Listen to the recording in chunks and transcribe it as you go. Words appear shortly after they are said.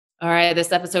All right.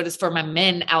 This episode is for my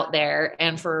men out there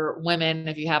and for women.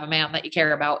 If you have a man that you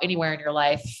care about anywhere in your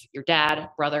life, your dad,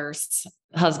 brothers,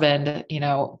 husband,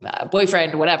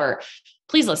 boyfriend, whatever,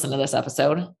 please listen to this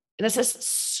episode. This is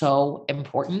so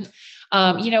important.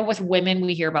 With women,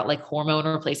 we hear about like hormone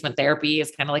replacement therapy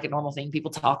is kind of like a normal thing people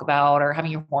talk about, or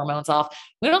having your hormones off.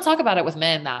 We don't talk about it with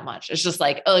men that much. It's just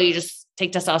like, oh, you just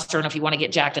take testosterone if you want to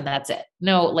get jacked and that's it.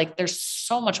 No, like there's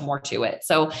so much more to it.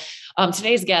 So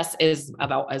today's guest is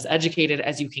about as educated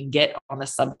as you can get on the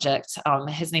subject.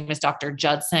 His name is Dr.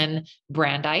 Judson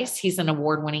Brandeis. He's an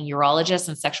award-winning urologist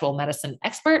and sexual medicine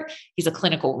expert. He's a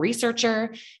clinical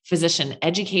researcher, physician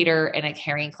educator, and a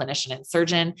caring clinician and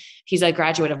surgeon. He's a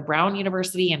graduate of Brown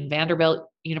University and Vanderbilt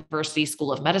University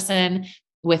School of Medicine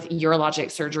with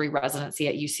urologic surgery residency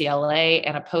at UCLA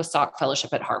and a postdoc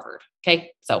fellowship at Harvard.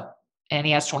 Okay. And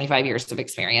he has 25 years of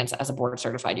experience as a board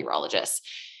certified urologist.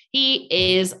 He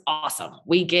is awesome.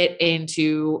 We get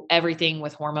into everything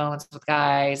with hormones with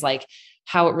guys, like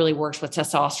how it really works with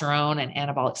testosterone and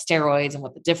anabolic steroids and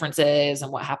what the difference is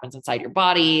and what happens inside your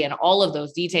body and all of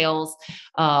those details.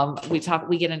 We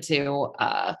get into,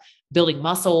 building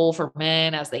muscle for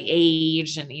men as they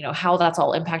age and, how that's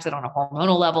all impacted on a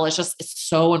hormonal level. It's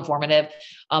so informative.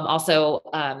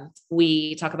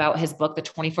 We talk about his book, The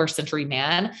 21st Century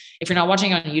Man. If you're not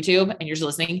watching on YouTube and you're just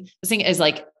listening, this thing is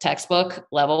like textbook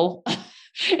level.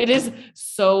 It is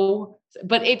so,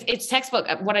 but it's textbook.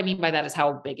 What I mean by that is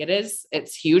how big it is.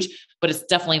 It's huge, but it's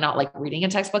definitely not like reading a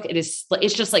textbook. It's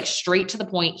just like straight to the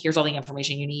point. Here's all the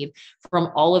information you need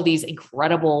from all of these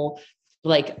incredible,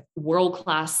 like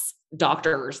world-class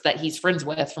doctors that he's friends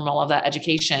with from all of that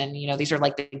education. These are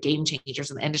like the game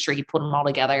changers in the industry. He put them all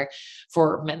together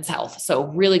for men's health. So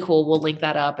really cool. We'll link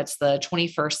that up. It's the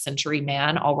 21st Century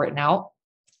Man, all written out.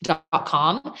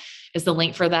 .com is the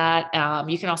link for that.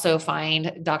 You can also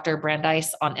find Dr.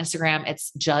 Brandeis on Instagram.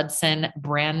 It's Judson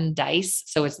Brandeis.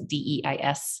 So it's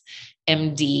DEISMD,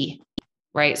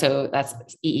 right? So that's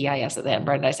EEIS at the end,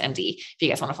 BrandeisMD, if you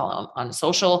guys want to follow him on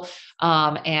social.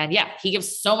 He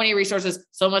gives so many resources,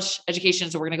 so much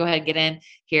education. So we're going to go ahead and get in.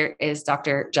 Here is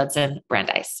Dr. Judson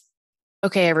Brandeis.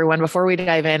 Okay, everyone, before we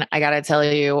dive in, I got to tell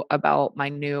you about my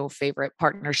new favorite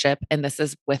partnership, and this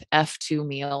is with F2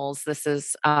 Meals. This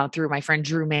is through my friend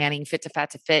Drew Manning, Fit to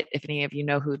Fat to Fit, if any of you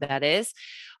know who that is.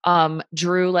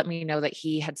 Drew let me know that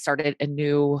he had started a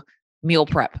new meal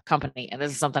prep company, and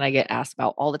this is something I get asked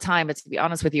about all the time. But to be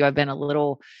honest with you, I've been a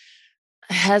little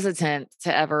hesitant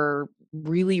to ever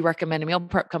really recommend a meal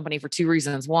prep company for two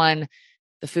reasons. One,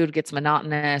 the food gets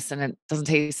monotonous and it doesn't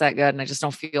taste that good. And I just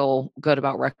don't feel good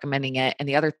about recommending it. And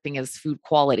the other thing is food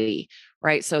quality,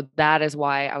 right? So that is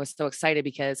why I was so excited,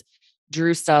 because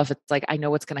Drew's stuff, it's like, I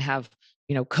know it's going to have,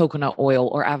 coconut oil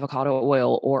or avocado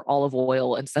oil or olive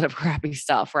oil instead of crappy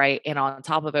stuff. Right. And on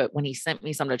top of it, when he sent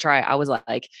me some to try, I was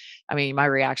like, my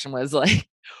reaction was like,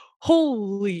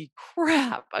 holy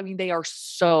crap. They are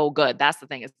so good. That's the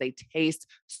thing, is they taste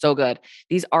so good.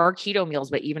 These are keto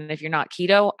meals, but even if you're not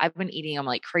keto, I've been eating them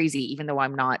like crazy, even though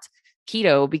I'm not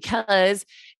keto, because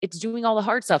it's doing all the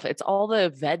hard stuff. It's all the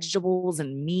vegetables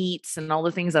and meats and all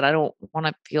the things that I don't want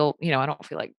to feel, I don't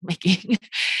feel like making.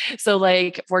 So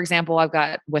like, for example, I've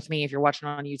got with me, if you're watching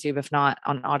on YouTube, if not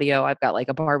on audio, I've got like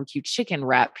a barbecue chicken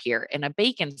wrap here and a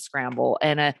bacon scramble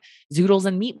and a zoodles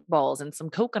and meatballs and some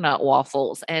coconut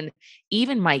waffles. And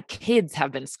even my kids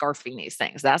have been scarfing these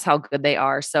things. That's how good they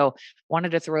are. So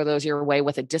wanted to throw those your way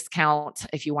with a discount.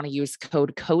 If you want to use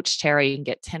code Coach Terry, you can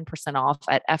get 10% off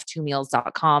at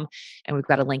f2meals.com. And we've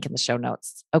got a link in the show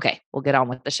notes. Okay, we'll get on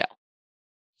with the show.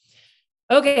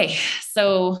 Okay.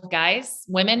 So guys,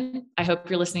 women, I hope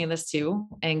you're listening to this too.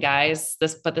 And guys,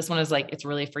 this one is like, it's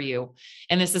really for you.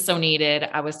 And this is so needed.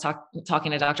 I was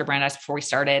talking to Dr. Brandeis before we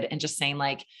started and just saying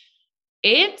like,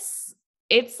 it's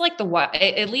like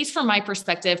at least from my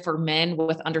perspective, for men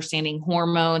with understanding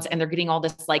hormones, and they're getting all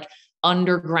this like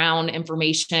underground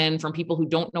information from people who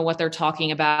don't know what they're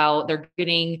talking about. They're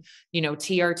getting,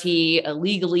 TRT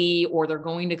illegally, or they're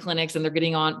going to clinics and they're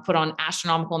getting put on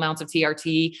astronomical amounts of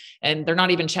TRT, and they're not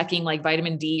even checking like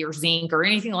vitamin D or zinc or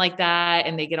anything like that.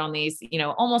 And they get on these,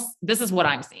 this is what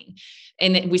I'm seeing.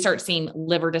 And then we start seeing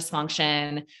liver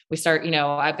dysfunction. We start,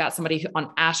 I've got somebody on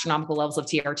astronomical levels of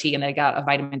TRT and they got a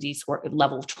vitamin D score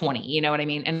level of 20, you know what I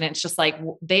mean? And it's just like,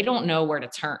 they don't know where to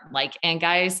turn. Like, and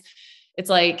guys, it's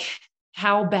like,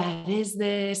 how bad is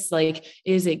this? Like,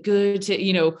 is it good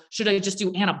to, should I just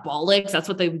do anabolics? That's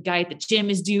what the guy at the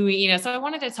gym is doing, so I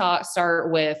wanted to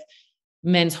start with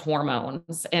men's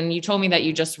hormones. And you told me that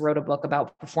you just wrote a book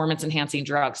about performance enhancing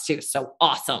drugs too. So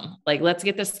awesome. Like, let's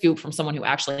get the scoop from someone who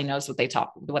actually knows what they're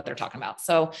talking about.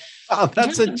 So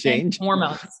that's a change.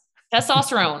 Hormones.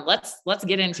 Testosterone. Let's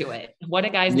get into it. What do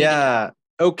guys need to know? Yeah.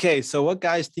 Okay. So what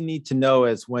guys do need to know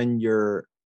is when you're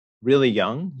really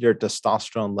young, your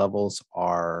testosterone levels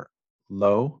are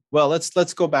low. Well,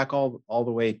 let's go back all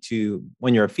the way to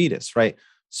when you're a fetus, right?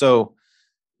 So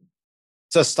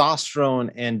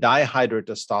testosterone and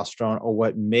dihydrotestosterone are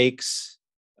what makes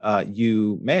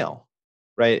you male,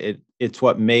 right? It's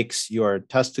what makes your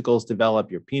testicles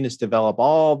develop, your penis develop,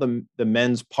 all the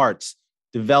men's parts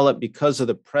develop because of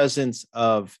the presence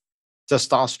of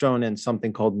testosterone and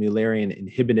something called Mullerian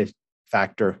inhibitive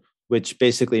factor, which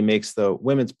basically makes the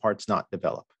women's parts not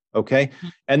develop. Okay.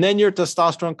 And then your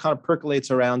testosterone kind of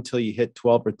percolates around till you hit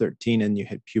 12 or 13 and you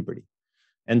hit puberty.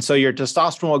 And so your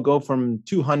testosterone will go from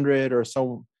 200 or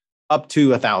so up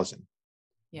to 1,000.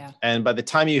 Yeah. And by the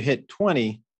time you hit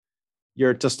 20,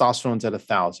 your testosterone's at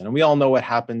 1,000. And we all know what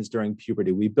happens during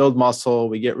puberty. We build muscle,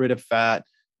 we get rid of fat,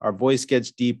 our voice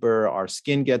gets deeper, our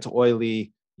skin gets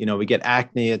oily, we get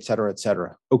acne, et cetera, et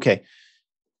cetera. Okay.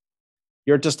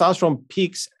 Your testosterone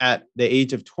peaks at the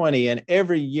age of 20, and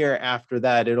every year after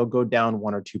that, it'll go down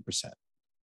 1 or 2%.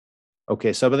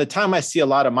 Okay, so by the time I see a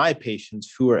lot of my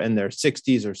patients who are in their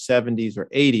 60s or 70s or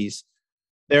 80s,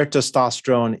 their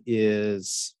testosterone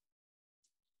is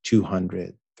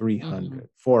 200, 300,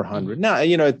 400. Now,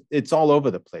 it's all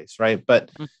over the place, right? But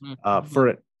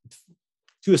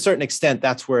to a certain extent,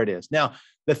 that's where it is. Now,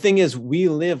 the thing is, we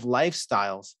live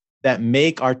lifestyles that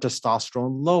make our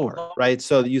testosterone lower, right?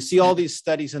 So you see all these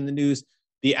studies in the news.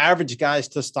 The average guy's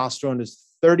testosterone is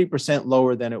 30%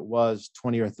 lower than it was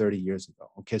 20 or 30 years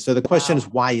ago. Okay. So the question is,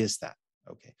 why is that?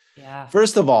 Okay. Yeah.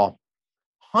 First of all,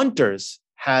 hunters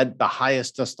had the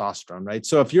highest testosterone, right?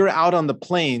 So if you're out on the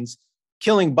plains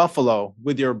killing buffalo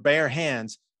with your bare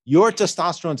hands, your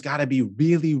testosterone's got to be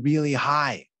really, really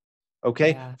high.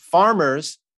 Okay. Yeah.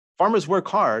 Farmers work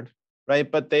hard, right?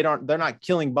 But they're not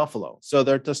killing buffalo. So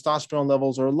their testosterone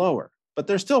levels are lower, but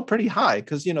they're still pretty high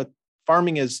because,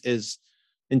 farming is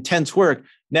intense work.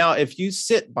 Now, if you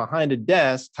sit behind a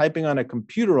desk typing on a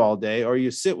computer all day, or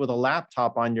you sit with a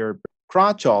laptop on your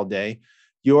crotch all day,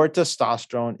 your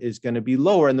testosterone is going to be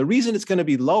lower. And the reason it's going to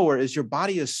be lower is your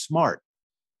body is smart.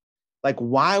 Like,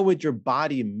 why would your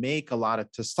body make a lot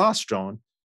of testosterone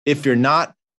if you're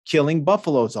not killing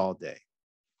buffaloes all day?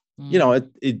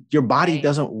 Your body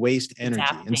doesn't waste energy.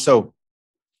 And so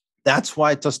that's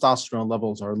why testosterone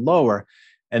levels are lower.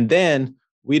 And then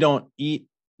we don't eat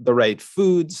the right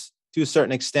foods to a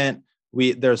certain extent.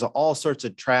 There's all sorts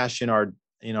of trash in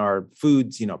our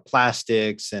foods,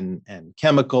 plastics and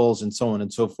chemicals and so on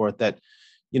and so forth that,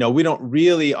 we don't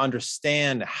really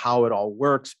understand how it all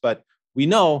works, but we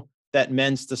know that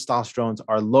men's testosterones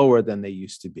are lower than they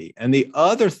used to be. And the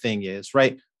other thing is,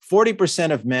 right,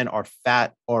 40% of men are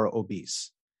fat or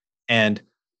obese. And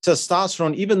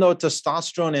testosterone, even though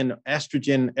testosterone and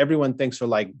estrogen, everyone thinks are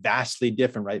like vastly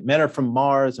different, right? Men are from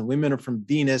Mars and women are from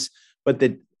Venus, but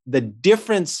the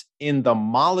difference in the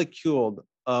molecule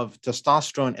of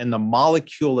testosterone and the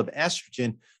molecule of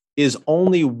estrogen is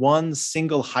only one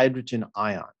single hydrogen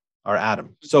ion or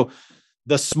atom. So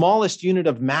the smallest unit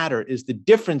of matter is the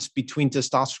difference between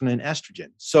testosterone and estrogen.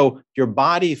 So your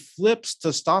body flips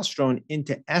testosterone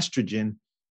into estrogen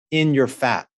in your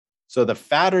fat. So the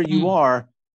fatter you are,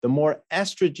 the more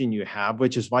estrogen you have,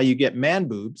 which is why you get man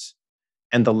boobs,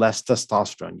 and the less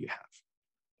testosterone you have.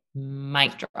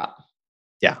 Mic drop.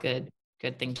 Yeah.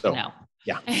 Good thing to know.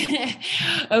 Yeah.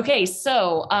 Okay.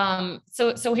 So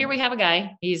here we have a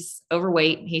guy, he's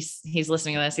overweight. He's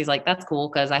listening to this. He's like, that's cool,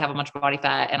 'cause I have a bunch of body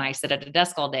fat and I sit at a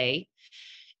desk all day.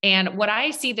 And what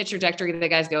I see the trajectory that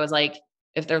guys go is like,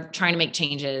 if they're trying to make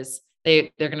changes,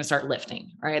 they're going to start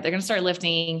lifting, right? They're going to start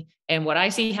lifting. And what I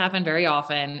see happen very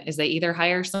often is they either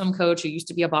hire some coach who used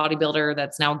to be a bodybuilder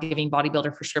that's now giving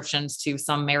bodybuilder prescriptions to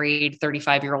some married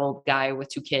 35-year-old guy with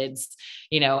 2 kids,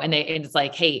 and it's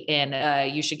like, hey,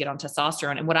 and you should get on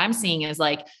testosterone. And what I'm seeing is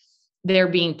like, they're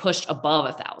being pushed above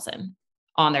 1,000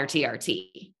 on their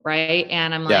TRT. Right.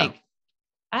 And I'm like,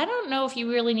 I don't know if you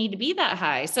really need to be that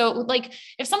high. So like,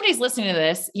 if somebody's listening to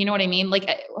this, you know what I mean? Like,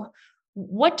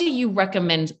 what do you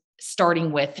recommend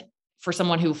starting with for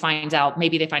someone who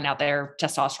maybe they find out their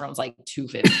testosterone's like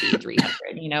 250,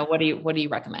 300, what do you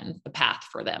recommend the path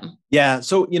for them? Yeah.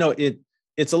 So,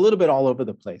 it's a little bit all over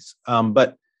the place.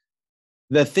 But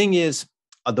the thing is,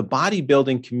 the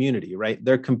bodybuilding community, right?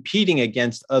 They're competing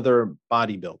against other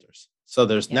bodybuilders. So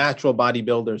there's natural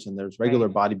bodybuilders and there's regular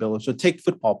bodybuilders. So take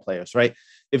football players, right?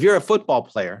 If you're a football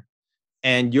player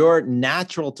and your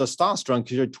natural testosterone,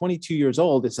 because you're 22 years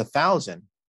old, it's 1,000,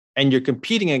 and you're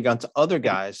competing against other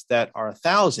guys that are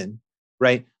 1,000,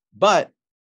 right? But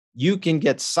you can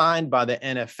get signed by the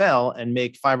NFL and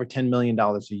make $5 or $10 million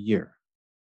a year.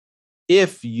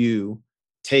 if you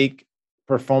take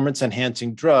performance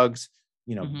enhancing drugs,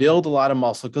 build a lot of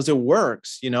muscle because it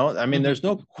works, I mean, there's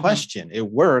no question it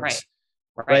works,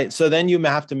 right? So then you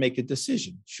have to make a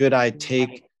decision. Should I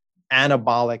take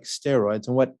anabolic steroids?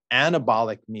 And what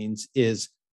anabolic means is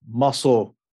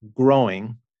muscle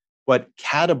growing. What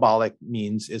catabolic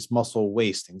means is muscle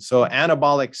wasting. So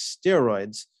anabolic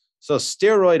steroids, so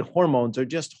steroid hormones are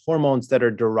just hormones that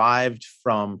are derived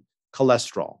from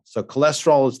cholesterol. So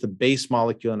cholesterol is the base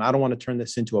molecule. And I don't want to turn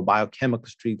this into a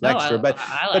biochemistry lecture, but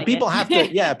people have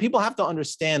to, people have to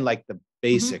understand like the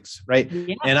basics, right?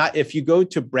 Yeah. And if you go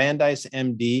to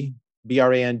BrandeisMD,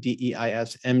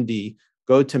 BrandeisMD,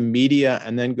 go to media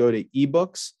and then go to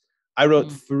ebooks. I wrote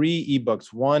 3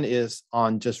 ebooks. One is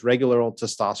on just regular old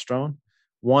testosterone.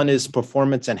 One is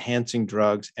performance enhancing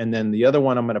drugs. And then the other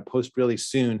one I'm going to post really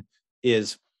soon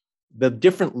is the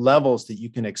different levels that you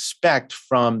can expect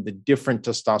from the different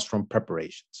testosterone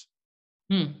preparations,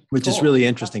 which is really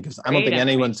interesting because I don't think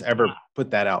anyone's ever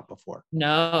put that out before.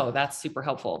 No, that's super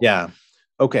helpful. Yeah.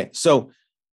 Okay. So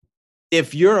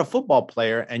if you're a football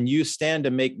player and you stand to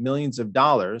make millions of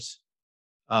dollars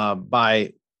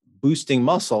by boosting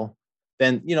muscle,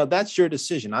 then, that's your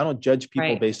decision. I don't judge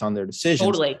people based on their decisions.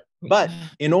 Totally. But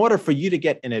in order for you to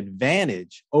get an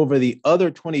advantage over the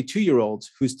other 22-year-olds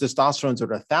whose testosterone's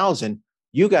at 1,000,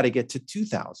 you got to get to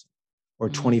 2,000 or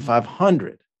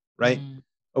 2,500, right?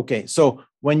 Okay. So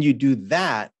when you do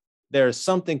that, there's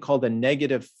something called a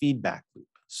negative feedback loop.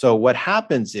 So what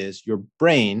happens is your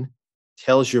brain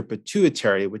tells your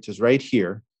pituitary, which is right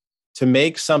here, to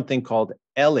make something called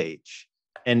LH.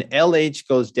 And LH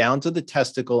goes down to the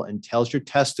testicle and tells your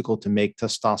testicle to make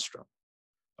testosterone.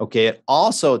 Okay. It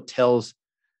also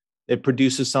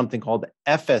produces something called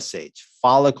FSH,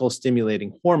 follicle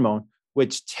stimulating hormone,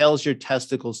 which tells your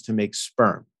testicles to make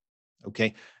sperm.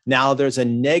 Okay. Now there's a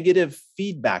negative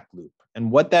feedback loop.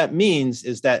 And what that means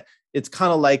is that it's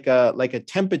kind of like a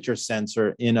temperature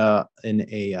sensor in a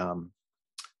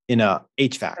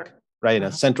HVAC, right? In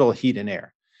a central heat and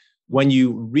air. When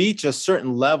you reach a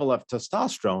certain level of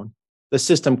testosterone, the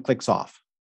system clicks off.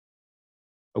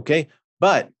 Okay.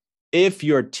 But if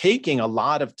you're taking a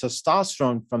lot of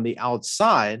testosterone from the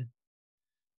outside,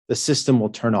 the system will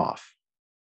turn off.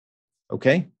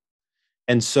 Okay.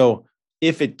 And so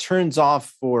if it turns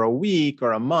off for a week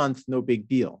or a month, no big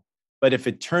deal. But if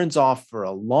it turns off for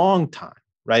a long time,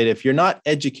 right? If you're not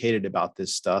educated about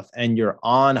this stuff and you're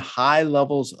on high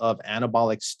levels of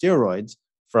anabolic steroids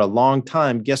for a long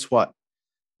time, guess what?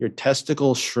 Your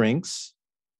testicle shrinks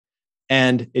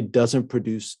and it doesn't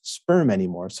produce sperm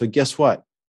anymore. So guess what?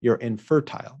 You're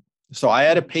infertile. So I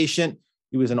had a patient,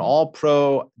 he was an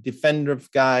all-pro defensive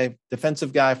guy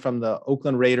from the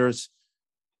Oakland Raiders,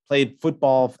 played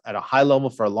football at a high level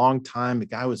for a long time. The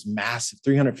guy was massive,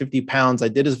 350 pounds. I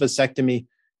did his vasectomy.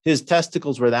 His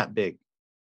testicles were that big,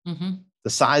 the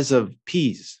size of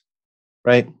peas,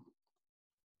 right?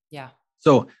 Yeah.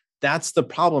 So that's the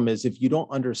problem is if you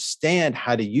don't understand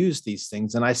how to use these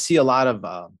things, and I see a lot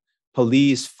of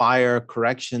police, fire,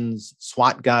 corrections,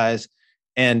 SWAT guys,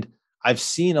 and I've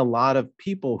seen a lot of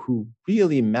people who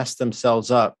really mess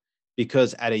themselves up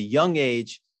because at a young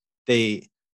age, they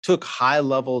took high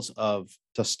levels of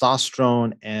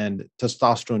testosterone and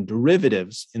testosterone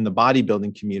derivatives in the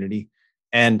bodybuilding community,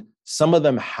 and some of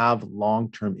them have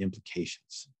long-term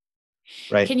implications.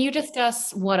 Right. Can you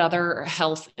discuss what other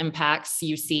health impacts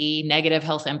you see, negative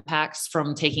health impacts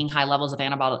from taking high levels of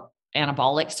anabolic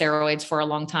steroids for a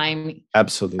long time?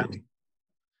 Absolutely.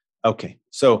 Okay.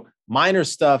 So minor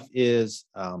stuff is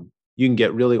you can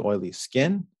get really oily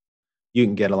skin. You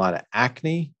can get a lot of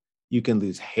acne. You can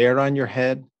lose hair on your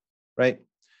head, right?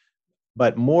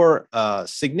 But more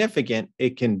significant,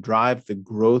 it can drive the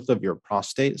growth of your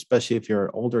prostate, especially if you're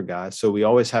an older guy. So we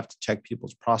always have to check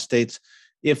people's prostates.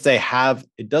 If they have,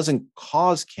 it doesn't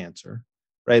cause cancer,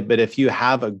 right? But if you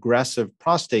have aggressive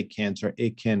prostate cancer,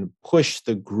 it can push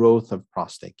the growth of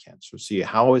prostate cancer. So you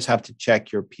always have to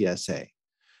check your PSA.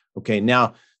 Okay.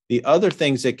 Now, the other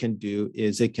things it can do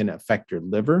is it can affect your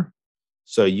liver.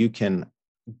 So you can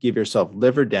give yourself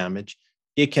liver damage.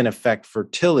 It can affect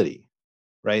fertility,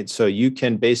 right? So you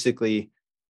can basically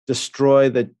destroy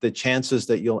the chances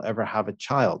that you'll ever have a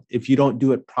child if you don't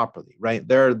do it properly, right?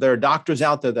 There are doctors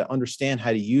out there that understand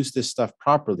how to use this stuff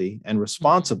properly and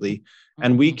responsibly,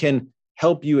 and we can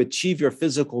help you achieve your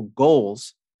physical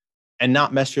goals and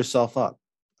not mess yourself up,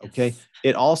 okay? Yes.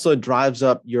 It also drives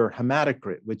up your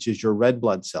hematocrit, which is your red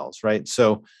blood cells, right?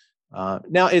 So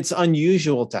now it's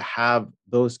unusual to have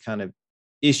those kind of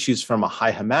issues from a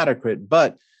high hematocrit,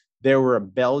 but there were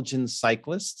Belgian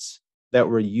cyclists that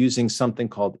were using something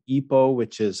called EPO,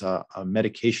 which is a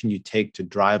medication you take to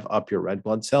drive up your red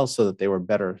blood cells so that they were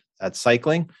better at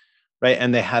cycling, right?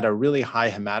 And they had a really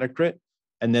high hematocrit,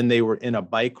 and then they were in a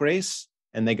bike race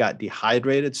and they got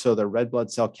dehydrated. So their red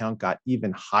blood cell count got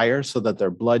even higher so that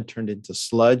their blood turned into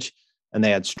sludge and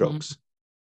they had strokes.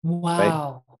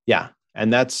 Wow. Right? Yeah.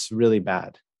 And that's really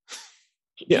bad.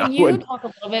 Can you talk a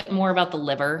little bit more about the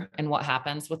liver and what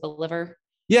happens with the liver?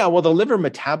 Yeah, well, the liver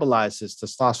metabolizes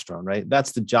testosterone, right?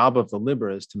 That's the job of the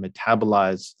liver, is to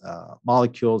metabolize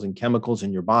molecules and chemicals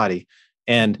in your body.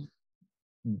 And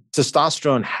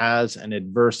testosterone has an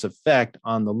adverse effect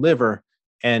on the liver.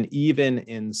 And even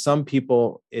in some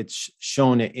people, it's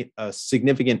shown a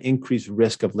significant increased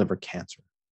risk of liver cancer.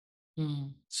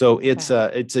 So it's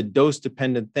a dose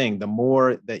dependent thing. The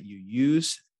more that you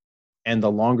use and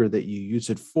the longer that you use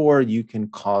it for, you can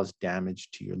cause damage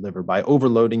to your liver by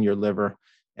overloading your liver,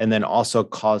 and then also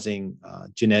causing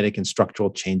genetic and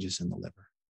structural changes in the liver.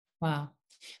 Wow.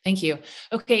 Thank you.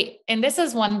 Okay. And this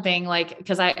is one thing, like,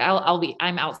 because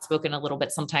I'm outspoken a little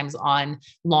bit sometimes on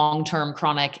long-term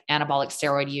chronic anabolic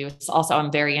steroid use. Also,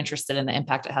 I'm very interested in the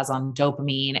impact it has on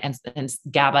dopamine and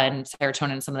GABA and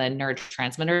serotonin and some of the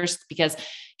neurotransmitters, because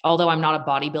although I'm not a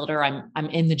bodybuilder, I'm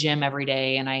in the gym every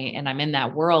day and I'm in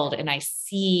that world, and I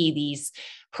see these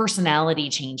personality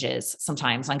changes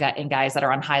sometimes in guys that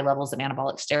are on high levels of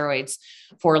anabolic steroids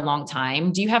for a long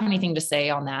time. Do you have anything to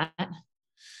say on that?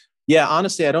 Yeah,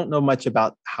 honestly, I don't know much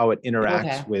about how it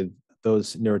interacts with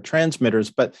those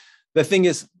neurotransmitters, but the thing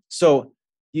is, so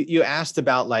you asked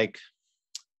about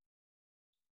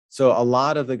so a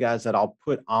lot of the guys that I'll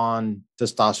put on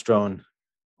testosterone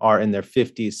are in their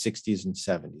 50s, 60s, and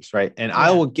 70s, right? And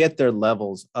I will get their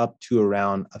levels up to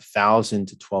around 1,000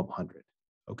 to 1,200.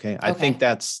 Okay. I think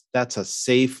that's a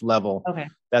safe level. Okay.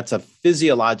 That's a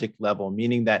physiologic level,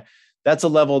 meaning that that's a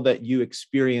level that you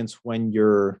experience when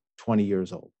you're 20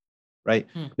 years old, right?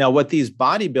 Now, what these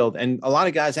bodybuild, and a lot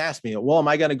of guys ask me, well, am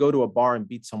I going to go to a bar and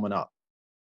beat someone up?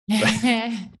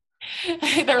 Right?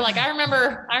 They're like, I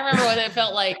remember what it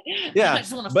felt like. Yeah.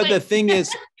 But the thing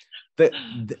is that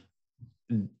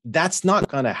that's not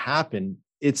going to happen.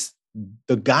 It's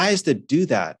the guys that do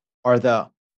that are the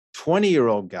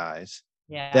 20-year-old guys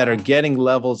that are getting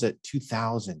levels at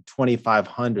 2,000,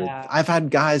 2,500. I've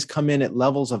had guys come in at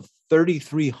levels of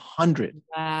 3,300.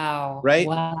 Wow. Right?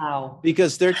 Wow.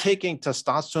 Because they're taking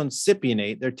testosterone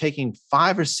cypionate, they're taking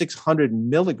 500 or 600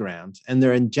 milligrams and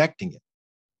they're injecting it.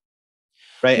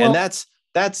 Right. Well, and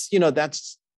that's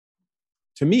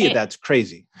to me, that's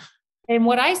crazy. And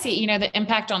what I see, the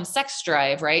impact on sex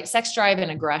drive, right? Sex drive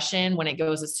and aggression when it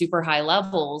goes at super high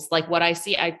levels, like what I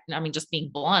see, I mean, just being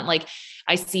blunt, like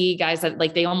I see guys that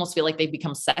they almost feel like they've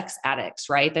become sex addicts,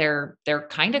 right? They're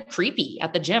kind of creepy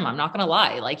at the gym. I'm not going to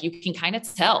lie. Like you can kind of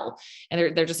tell,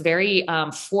 and they're just very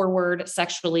forward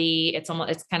sexually. It's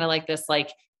kind of like this,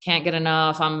 can't get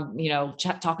enough. I'm,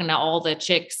 talking to all the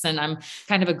chicks and I'm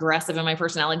kind of aggressive in my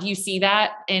personality. Do you see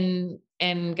that in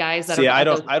guys that I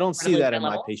don't see that in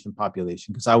my patient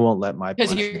population, because I won't let my,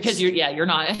 you're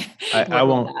not, I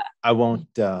won't, I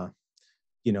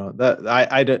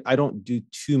don't do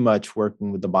too much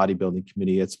working with the bodybuilding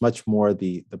community. It's much more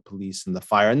the police and the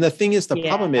fire. And the thing is, the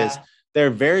problem is there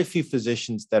are very few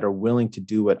physicians that are willing to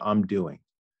do what I'm doing,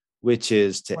 which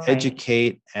is to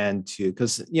educate and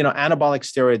because anabolic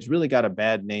steroids really got a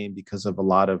bad name because of a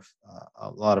lot of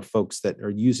folks that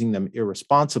are using them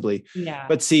irresponsibly. Yeah.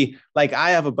 But see,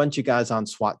 I have a bunch of guys on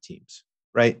SWAT teams,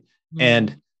 right?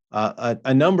 And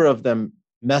a number of them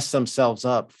mess themselves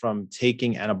up from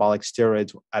taking anabolic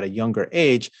steroids at a younger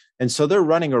age, and so they're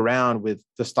running around with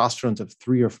testosterones of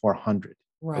 300 or 400.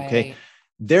 Right. Okay,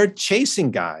 they're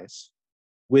chasing guys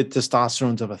with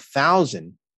testosterones of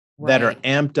 1,000. That are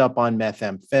amped up on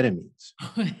methamphetamines,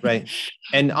 right?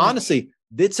 And honestly,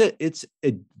 it's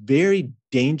a very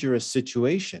dangerous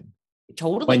situation.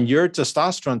 Totally. When you're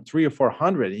testosterone 300 or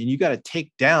 400, and you got to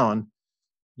take down,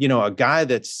 a guy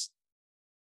that's,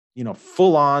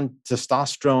 full on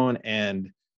testosterone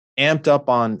and amped up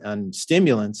on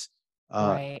stimulants.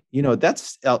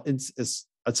 That's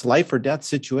it's life or death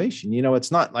situation.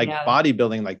 It's not like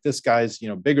bodybuilding. Like this guy's,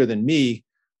 bigger than me.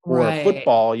 Or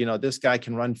football, this guy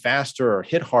can run faster or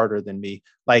hit harder than me.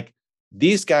 Like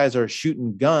these guys are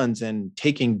shooting guns and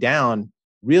taking down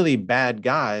really bad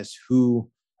guys who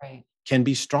can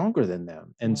be stronger than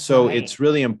them. And so it's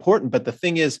really important. But the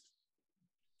thing is,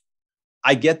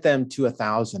 I get them to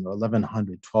 1,000 or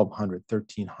 1,100, 1,200,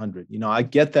 1,300. I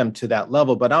get them to that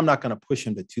level, but I'm not going to push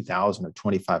them to 2,000 or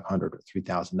 2,500 or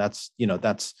 3,000. That's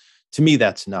to me,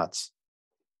 that's nuts.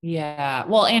 Yeah.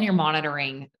 Well, and you're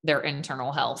monitoring their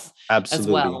internal health as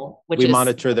Absolutely. well, which We is,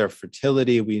 monitor their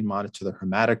fertility. We monitor their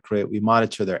hematocrit. We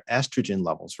monitor their estrogen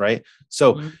levels, right?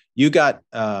 So Mhm. you got,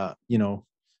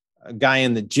 a guy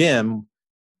in the gym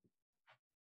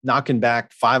knocking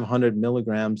back 500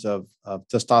 milligrams of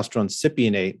testosterone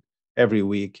cypionate every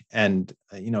week. And,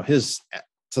 his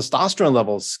testosterone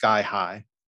levels sky high.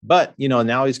 But,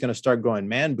 now he's going to start growing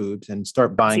man boobs and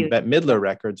start buying see, Bette Midler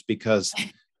records because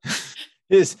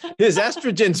his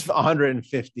estrogen's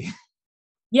 150.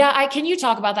 yeah, can you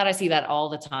talk about that? I see that all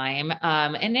the time.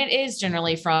 And it is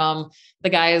generally from the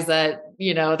guys that,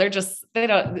 they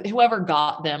don't, whoever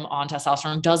got them on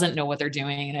testosterone doesn't know what they're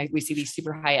doing. And we see these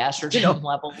super high estrogen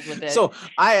levels with it. So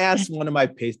I asked one of my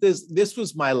patients, this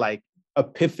was my like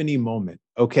epiphany moment.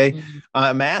 Okay. Mm-hmm.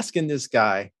 I'm asking this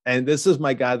guy, and this is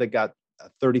my guy that got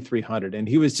 3,300. And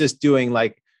he was just doing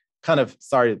like, kind of,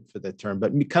 sorry for the term,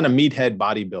 but kind of meathead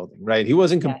bodybuilding, right? He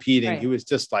wasn't Yeah, competing. right. He was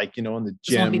just like, in the Just want to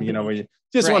gym, be where big. you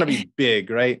just want to Right. be big,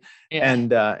 right? Yeah.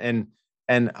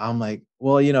 And I'm like,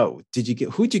 well,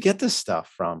 who'd you get this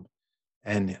stuff from?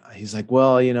 And he's like,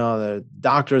 well, the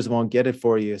doctors won't get it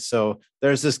for you. So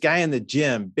there's this guy in the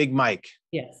gym, Big Mike.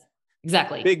 Yes,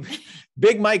 exactly.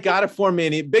 Big Mike got it for me.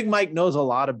 And Big Mike knows a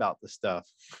lot about the stuff.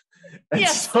 And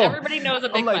Yes, so everybody knows a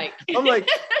Big Mike. I'm like,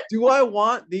 do I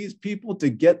want these people to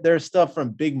get their stuff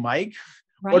from Big Mike?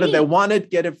 Right. Or do they want to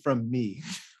get it from me?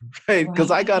 Right.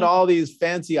 Because I got Right. all these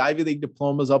fancy Ivy League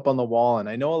diplomas up on the wall and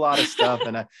I know a lot of stuff.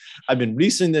 And I've been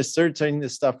researching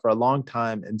this stuff for a long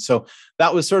time. And so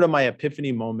that was sort of my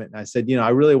epiphany moment. And I said, I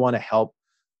really want to help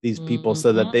these people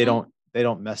so that they Mhm.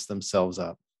 don't mess themselves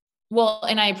up. Well,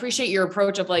 and I appreciate your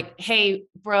approach of like, hey,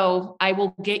 bro, I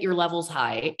will get your levels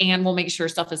high and we'll make sure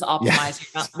stuff is optimized.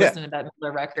 You're not Yeah. listening to that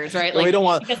Miller records, right? Yeah, Like, we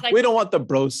don't want the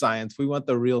bro science. We want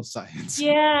the real science.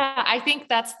 yeah, I think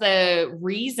that's the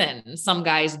reason some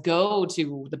guys go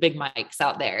to the big mics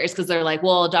out there is because they're like,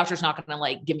 well, a doctor's not going to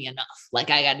like give me enough. Like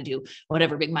I got to do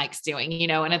whatever big Mike's doing,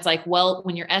 and it's like, well,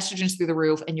 when your estrogen's through the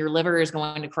roof and your liver is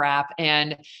going to crap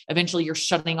and eventually you're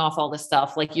shutting off all this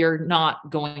stuff, like you're not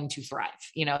going to thrive,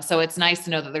 So it's nice to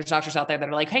know that there's doctors out there that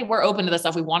are like, hey, we're open to this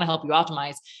stuff. We want to help you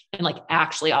optimize and like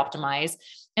actually optimize.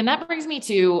 And that brings me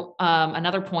to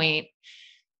another point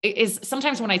is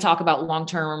sometimes when I talk about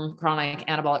long-term chronic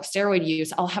anabolic steroid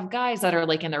use, I'll have guys that are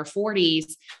like in their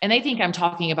 40s and they think I'm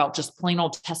talking about just plain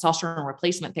old testosterone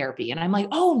replacement therapy. And I'm like,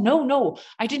 oh, no,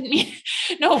 I didn't mean,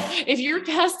 no, if your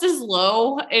test is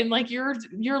low and like you're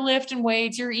lifting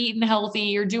weights, you're eating healthy,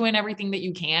 you're doing everything that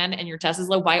you can, and your test is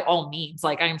low, by all means,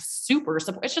 like I'm super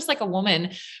support. It's just like a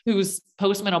woman who's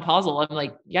postmenopausal. I'm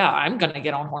like, yeah, I'm going to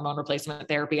get on hormone replacement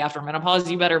therapy after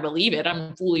menopause. You better believe it.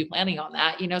 I'm fully planning on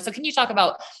that, So can you talk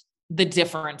about the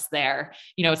difference there?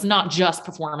 It's not just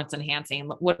performance enhancing.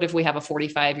 What if we have a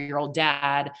 45-year-old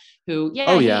dad who,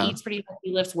 Oh he yeah. eats pretty,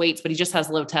 he lifts weights, but he just has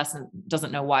low tests and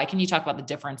doesn't know why. Can you talk about the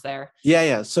difference there?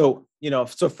 Yeah. So,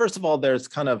 so first of all, there's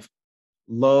kind of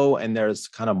low and there's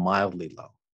kind of mildly low,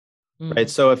 right?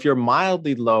 So if you're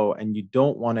mildly low and you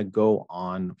don't want to go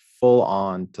on full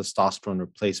on testosterone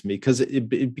replacement because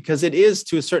it is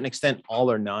to a certain extent all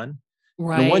or none.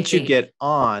 Right. And once you get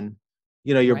on,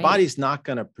 your Right. body's not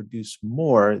going to produce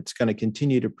more. It's going to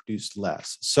continue to produce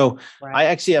less. So I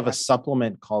actually have a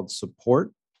supplement called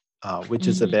Support, which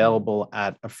is available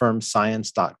at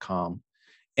affirmscience.com.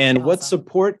 And what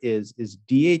Support is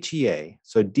DHEA.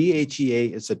 So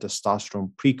DHEA is a testosterone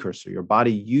precursor. Your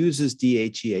body uses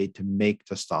DHEA to make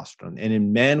testosterone. And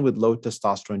in men with low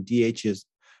testosterone, DHEA has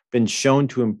been shown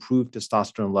to improve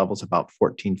testosterone levels about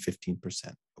 14,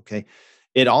 15%. Okay.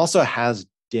 It also has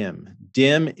DIM.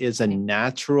 DIM is a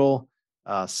natural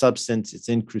substance. It's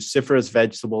in cruciferous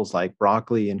vegetables like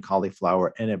broccoli and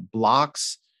cauliflower, and it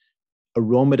blocks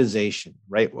aromatization,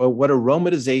 right? Well, what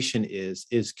aromatization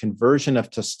is conversion of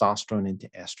testosterone into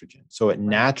estrogen. So it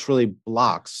naturally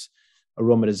blocks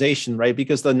aromatization, right?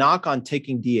 Because the knock on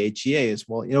taking DHEA is,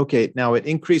 well, okay, now it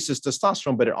increases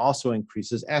testosterone, but it also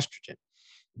increases estrogen.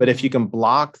 But if you can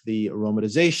block the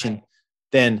aromatization,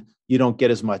 then you don't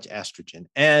get as much estrogen.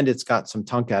 And it's got some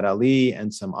Tongkat Ali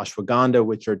and some ashwagandha,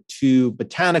 which are two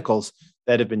botanicals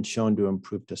that have been shown to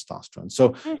improve testosterone.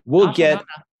 So we'll get,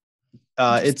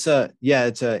 it's a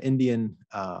Indian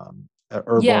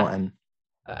herbal. And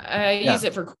I use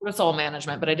it for cortisol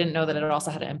management, but I didn't know that it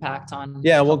also had an impact on.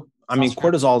 Yeah. Well, I mean,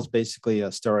 cortisol is basically a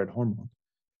steroid hormone,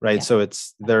 right? Yeah. So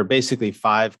there are basically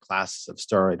 5 classes of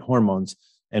steroid hormones,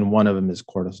 and one of them is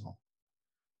cortisol.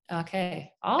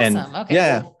 Okay. Awesome. And, okay.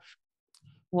 Yeah.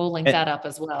 We'll link that up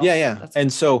as well. Yeah.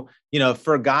 And so,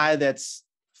 for a guy that's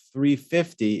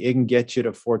 350, it can get you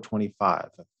to 425.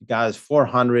 If the guy's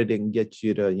 400, it can get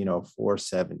you to,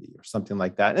 470 or something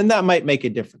like that. And that might make a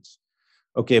difference.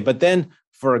 Okay. But then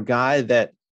for a guy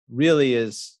that really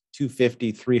is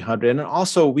 250, 300, and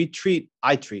also I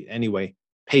treat anyway,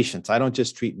 patients. I don't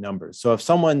just treat numbers. So if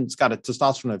someone's got a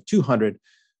testosterone of 200,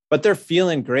 but they're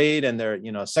feeling great and they're,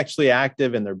 sexually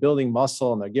active and they're building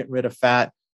muscle and they're getting rid of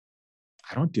fat,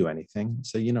 I don't do anything.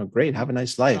 So, great, have a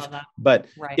nice life. But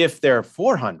right. If they're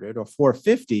 400 or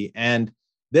 450, and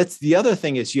that's the other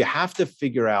thing is you have to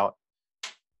figure out,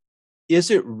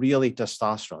 is it really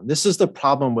testosterone? This is the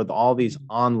problem with all these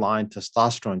online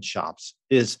testosterone shops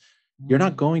is you're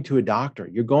not going to a doctor.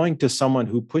 You're going to someone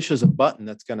who pushes a button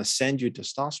that's going to send you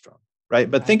testosterone, right?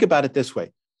 But think about it this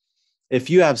way. If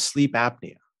you have sleep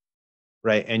apnea,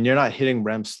 right, and you're not hitting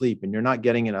REM sleep and you're not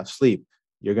getting enough sleep,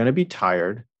 you're going to be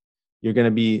tired. You're going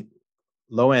to be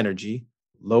low energy,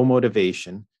 low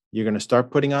motivation. You're going to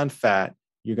start putting on fat.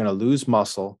 You're going to lose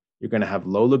muscle. You're going to have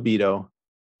low libido.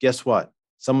 Guess what?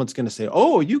 Someone's going to say,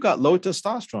 oh, you got low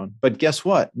testosterone. But guess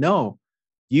what? No,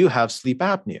 you have sleep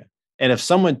apnea. And if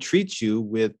someone treats you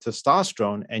with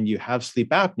testosterone and you have sleep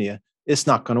apnea, it's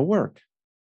not going to work.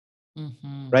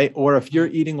 Right? Or if you're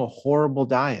eating a horrible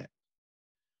diet,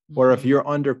 or if you're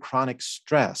under chronic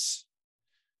stress,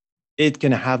 it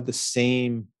can have the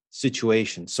same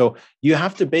situation. So you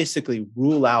have to basically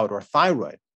rule out, or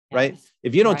thyroid, right?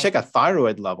 If you don't check a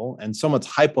thyroid level and someone's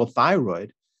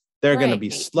hypothyroid, they're going to be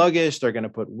sluggish. They're going to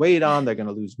put weight on. They're going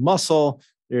to lose muscle.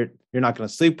 You're not going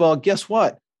to sleep well. Guess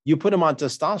what? You put them on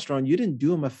testosterone. You didn't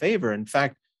do them a favor. In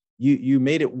fact, you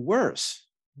made it worse.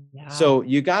 Yeah. So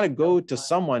you got to go to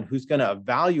someone who's going to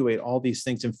evaluate all these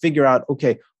things and figure out,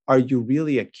 okay, are you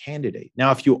really a candidate?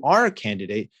 Now, if you are a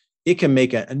candidate, it can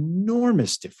make an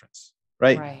enormous difference,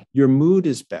 right? Your mood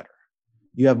is better.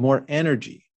 You have more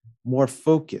energy, more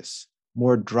focus,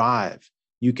 more drive.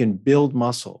 You can build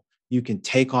muscle. You can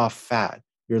take off fat.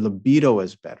 Your libido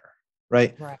is better,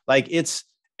 right? Like it's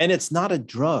not a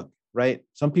drug, right?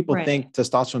 Some people think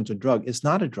testosterone's a drug. It's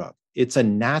not a drug. It's a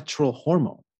natural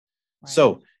hormone.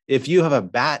 So if you have a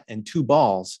bat and two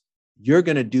balls, you're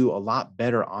going to do a lot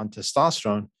better on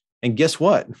testosterone. And guess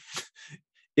what?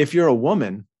 If you're a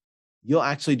woman, you'll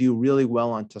actually do really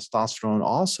well on testosterone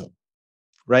also,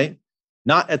 right?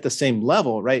 Not at the same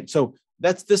level, right? So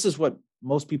this is what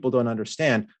most people don't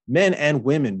understand. Men and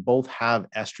women both have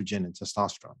estrogen and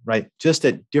testosterone, right? Just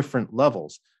at different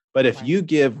levels. But if you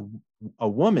give a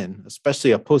woman,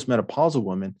 especially a postmenopausal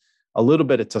woman, a little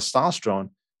bit of testosterone,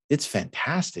 it's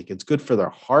fantastic. It's good for their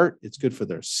heart. It's good for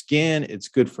their skin. It's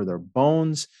good for their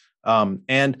bones.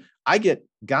 And I get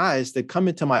guys that come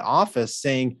into my office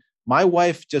saying, my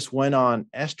wife just went on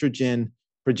estrogen,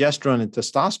 progesterone, and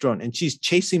testosterone, and she's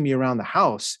chasing me around the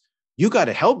house. You got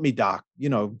to help me, doc,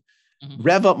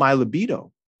 rev up my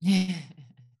libido.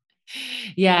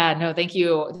 Yeah, no, thank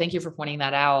you. Thank you for pointing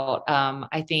that out.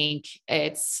 I think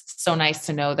it's so nice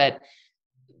to know that,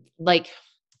 like,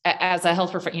 as a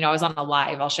health professional, I was on a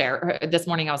live, I'll share this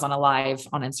morning. I was on a live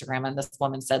on Instagram, and this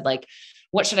woman said, like,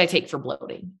 what should I take for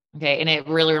bloating? Okay. And it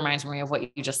really reminds me of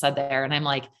what you just said there. And I'm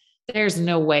like, there's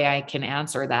no way I can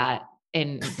answer that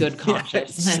in good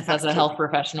consciousness as a health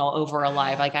professional over a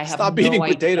live. Like, I have Stop eating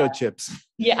potato chips.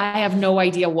 Yeah. I have no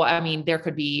idea there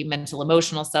could be mental,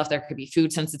 emotional stuff. There could be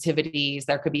food sensitivities.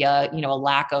 There could be a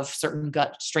lack of certain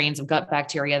gut strains of gut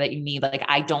bacteria that you need. Like,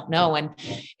 I don't know. And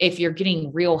if you're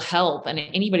getting real help, and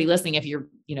anybody listening, if you're,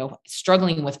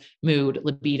 struggling with mood,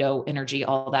 libido, energy,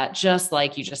 all that, just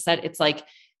like you just said, it's like,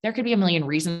 there could be a million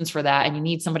reasons for that. And you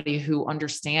need somebody who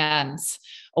understands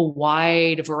a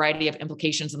wide variety of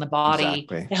implications in the body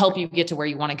to help you get to where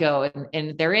you want to go.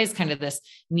 And there is kind of this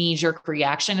knee-jerk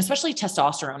reaction, especially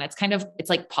testosterone. It's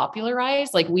like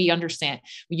popularized. Like, we understand,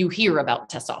 you hear about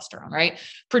testosterone, right?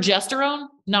 Progesterone,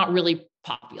 not really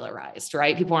popularized,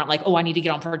 right? People aren't like, oh, I need to get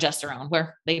on progesterone,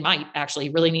 where they might actually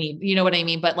really need, you know what I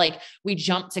mean? But like, we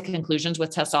jump to conclusions with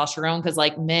testosterone because,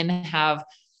 like, men have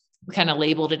kind of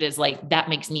labeled it as like, that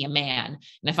makes me a man.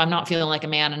 And if I'm not feeling like a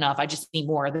man enough, I just need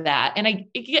more of that. And I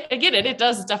get it. It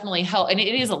does definitely help. And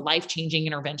it is a life-changing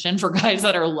intervention for guys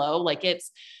that are low. Like, it's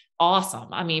awesome.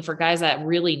 I mean, for guys that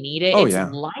really need it,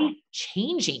 it's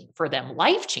life-changing for them,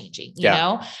 life-changing, you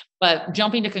know, but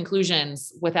jumping to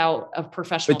conclusions without a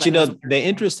professional. But the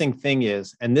interesting thing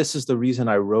is, and this is the reason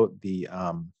I wrote the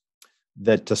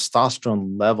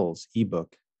testosterone levels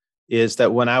ebook, is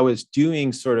that when I was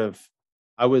doing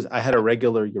I had a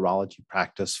regular urology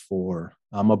practice for,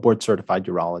 I'm a board certified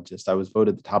urologist. I was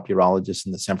voted the top urologist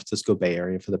in the San Francisco Bay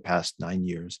Area for the past 9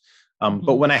 years.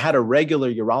 But when I had a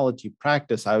regular urology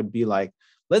practice, I would be like,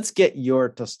 let's get your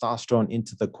testosterone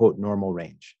into the quote normal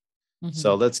range.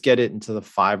 So let's get it into the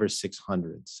 500 or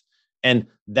 600s. And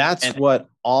that's what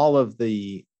all of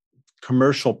the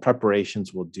commercial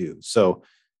preparations will do. So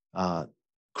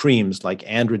creams like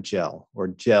androgel or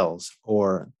gels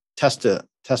or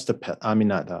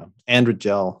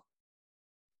androgel,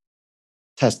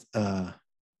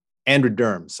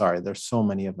 androderm. Sorry, there's so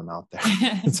many of them out there.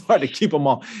 It's hard to keep them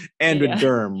all.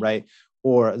 Androderm, right?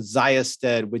 Or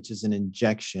Zyosted, which is an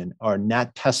injection, or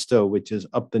Natesto, which is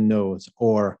up the nose,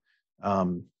 or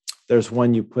there's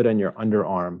one you put on your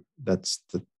underarm. That's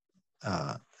the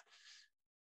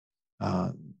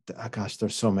gosh,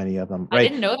 there's so many of them. Right? I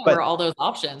didn't know there were all those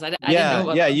options. I didn't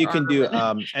know about you can do.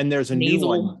 And there's a new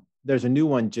one. There's a new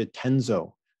one,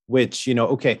 Jatenzo, which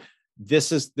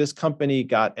this company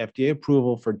got FDA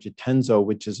approval for Jatenzo,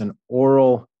 which is an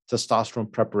oral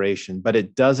testosterone preparation, but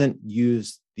it doesn't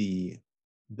use the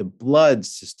blood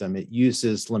system. It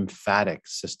uses lymphatic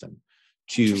system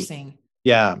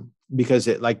because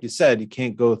it, like you said, you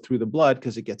can't go through the blood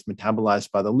because it gets metabolized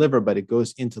by the liver, but it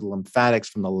goes into the lymphatics.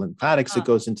 From the lymphatics, it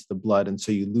goes into the blood. And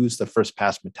so you lose the first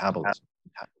pass metabolism.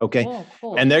 Okay.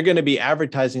 Cool. And they're going to be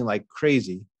advertising like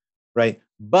crazy. Right.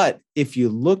 But if you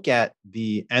look at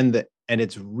and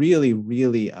it's really,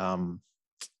 really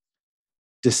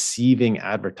deceiving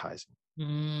advertising,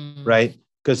 right?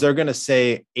 Because they're going to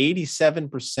say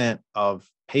 87% of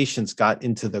patients got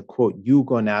into the quote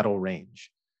eugonadal range,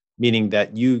 meaning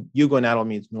that eugonadal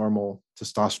means normal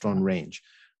testosterone range,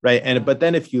 right? But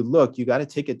then if you look, you got to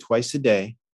take it twice a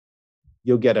day.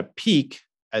 You'll get a peak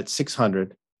at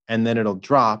 600 and then it'll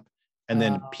drop, and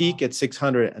then peak at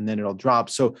 600 and then it'll drop.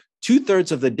 So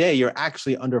 2/3 of the day, you're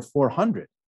actually under 400.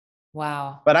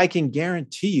 Wow. But I can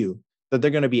guarantee you that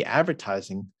they're going to be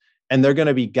advertising, and they're going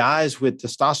to be guys with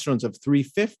testosterones of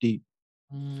 350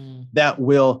 that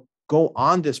will go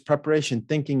on this preparation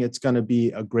thinking it's going to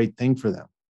be a great thing for them.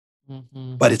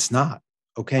 But it's not.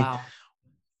 Okay. Wow.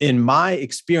 In my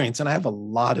experience, and I have a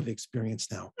lot of experience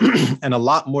now and a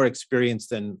lot more experience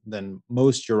than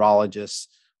most urologists,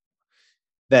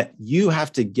 that you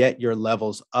have to get your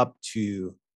levels up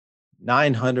to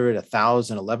 900,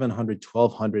 1,000, 1,100,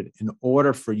 1,200 in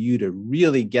order for you to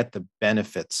really get the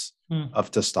benefits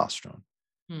of testosterone.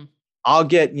 I'll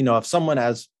get, if someone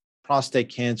has prostate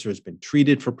cancer, has been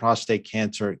treated for prostate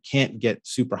cancer, can't get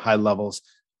super high levels,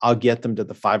 I'll get them to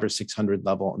the 500 or 600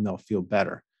 level and they'll feel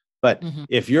better. But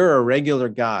if you're a regular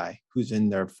guy who's in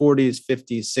their 40s,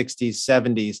 50s, 60s,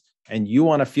 70s, and you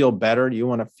want to feel better, you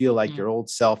want to feel like your old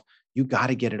self, you got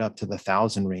to get it up to the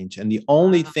 1,000 range. And the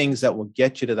only things that will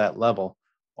get you to that level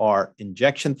are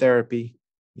injection therapy,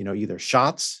 either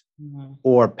shots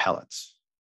or pellets.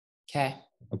 Okay.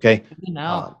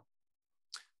 The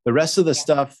rest of the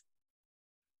stuff,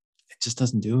 it just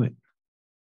doesn't do it.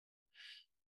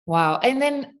 Wow. And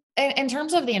then in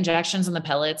terms of the injections and the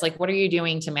pellets, like what are you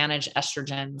doing to manage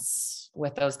estrogens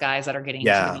with those guys that are getting?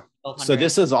 So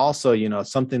this is also,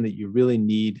 something that you really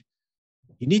need.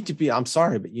 You need to be, I'm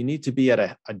sorry, but you need to be at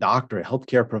a doctor, a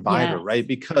healthcare provider, right?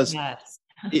 Because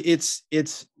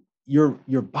it's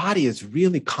your body is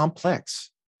really complex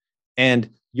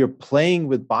and you're playing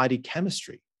with body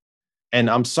chemistry. And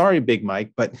I'm sorry, Big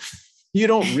Mike, but you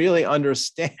don't really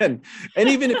understand. And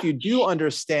even if you do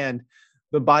understand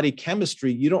the body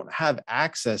chemistry, you don't have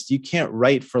access. You can't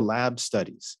write for lab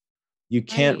studies. You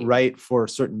can't write for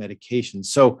certain medications.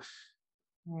 So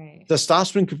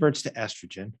testosterone converts to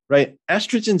estrogen, right?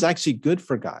 Estrogen is actually good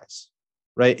for guys,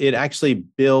 right? It actually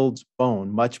builds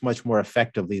bone much, much more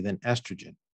effectively than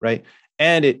estrogen, right?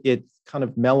 And it kind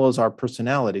of mellows our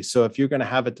personality. So if you're going to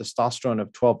have a testosterone of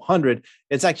 1,200,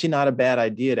 it's actually not a bad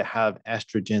idea to have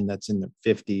estrogen that's in the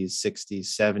 50s, 60s,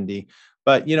 70.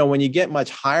 But, when you get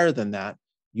much higher than that,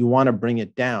 you want to bring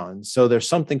it down. So there's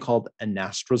something called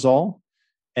anastrozole,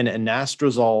 and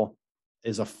anastrozole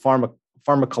is a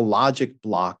pharmacologic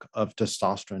block of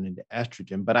testosterone into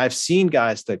estrogen. But I've seen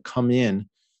guys that come in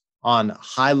on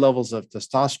high levels of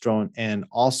testosterone and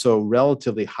also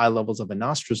relatively high levels of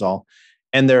anastrozole,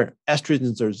 and their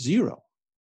estrogens are 0.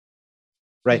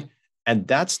 Right. And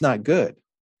that's not good.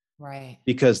 Right.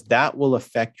 Because that will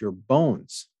affect your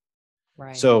bones.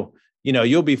 Right. So,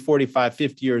 you'll be 45,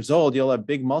 50 years old, you'll have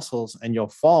big muscles and you'll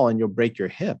fall and you'll break your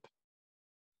hip.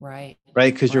 Right.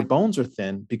 Right. Because your bones are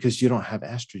thin because you don't have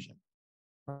estrogen.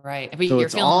 Right. But so you're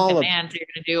feeling like a man, so you're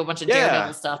going to do a bunch of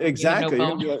daredevil stuff. Exactly.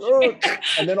 No bone. Like,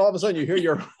 and then all of a sudden you hear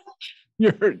your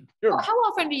How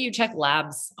often do you check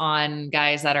labs on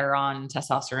guys that are on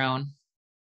testosterone?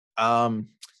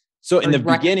 So in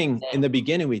the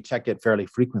beginning, we check it fairly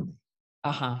frequently.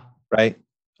 Right.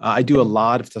 I do a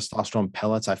lot of testosterone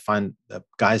pellets. I find that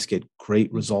guys get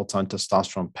great results on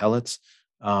testosterone pellets.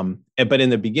 But in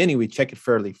the beginning, we check it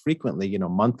fairly frequently,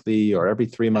 monthly or every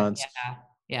 3 months. Yeah.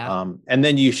 Yeah. And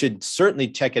then you should certainly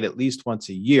check it at least once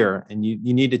a year. And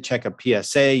you need to check a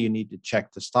PSA, you need to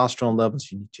check testosterone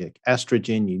levels, you need to check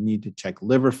estrogen, you need to check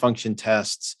liver function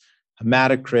tests,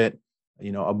 hematocrit,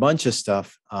 a bunch of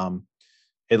stuff,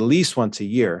 at least once a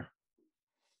year.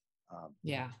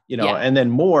 And then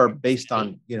more based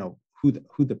on, who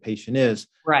the patient is.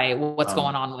 Right. What's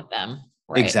going on with them.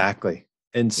 Right. Exactly.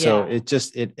 And so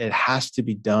it has to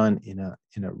be done in a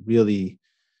really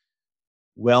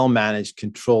well-managed,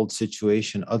 controlled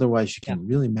situation. Otherwise you can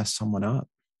really mess someone up.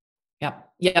 Yep.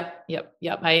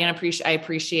 I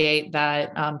appreciate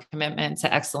that commitment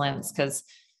to excellence, because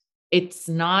it's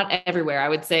not everywhere. I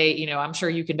would say, I'm sure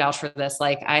you can vouch for this.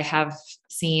 Like, I have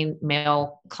seen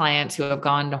male clients who have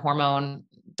gone to hormone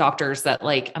doctors that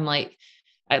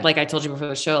I told you before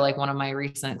the show, like one of my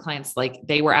recent clients, like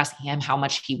they were asking him how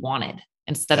much he wanted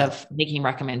instead of making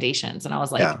recommendations. And I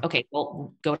was like, okay,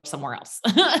 well, go somewhere else.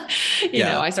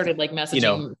 I started like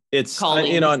messaging, it's,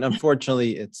 colleagues. And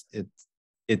unfortunately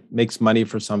it makes money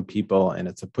for some people, and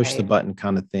it's a push the button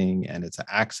kind of thing. And it's an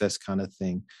access kind of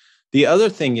thing. The other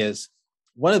thing is,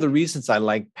 one of the reasons I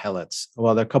like pellets,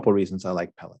 well, there are a couple of reasons I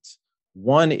like pellets.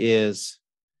 One is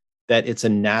that it's a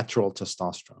natural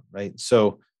testosterone, right?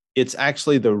 So it's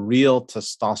actually the real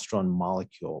testosterone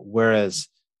molecule, whereas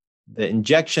the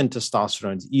injection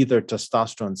testosterone is either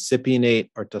testosterone cypionate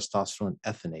or testosterone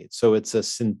ethynate. So it's a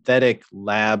synthetic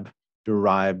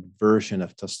lab-derived version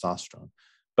of testosterone.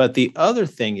 But the other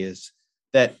thing is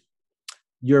that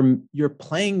you're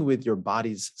playing with your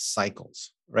body's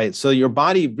cycles, right? So your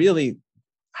body really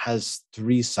has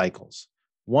 3 cycles.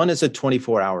 One is a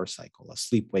 24-hour cycle, a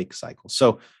sleep-wake cycle.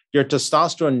 So your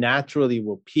testosterone naturally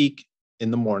will peak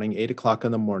in the morning, 8 o'clock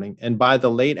in the morning. And by the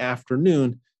late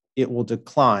afternoon, it will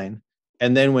decline.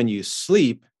 And then when you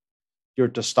sleep, your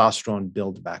testosterone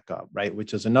builds back up, right?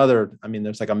 Which is another,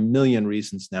 there's like a million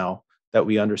reasons now that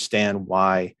we understand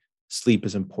why sleep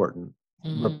is important.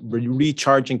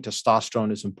 Recharging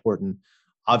testosterone is important.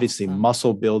 Obviously,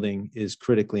 muscle building is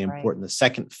critically important. The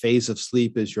second phase of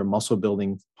sleep is your muscle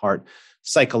building part.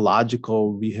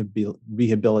 Psychological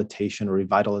rehabilitation or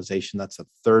revitalization, that's a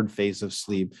third phase of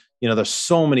sleep. There's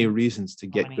so many reasons to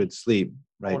get good sleep,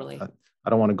 right? Totally. I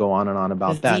don't want to go on and on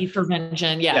about that. Disease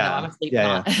prevention. I'm a sleep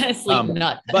nut. Sleep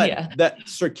nut. But that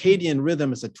circadian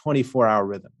rhythm is a 24-hour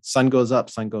rhythm. Sun goes up,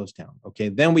 sun goes down. Okay.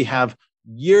 Then we have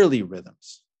yearly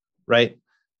rhythms, right?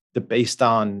 Based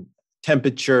on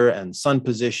temperature and sun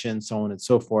position, so on and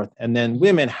so forth. And then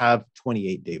women have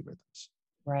 28-day rhythms.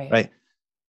 Right.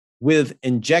 With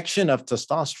injection of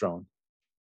testosterone,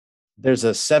 there's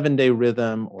a 7-day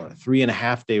rhythm or a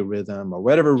 3.5-day rhythm or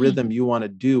whatever rhythm you want to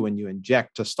do when you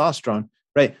inject testosterone,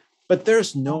 right? But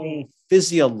there's no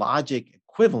physiologic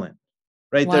equivalent,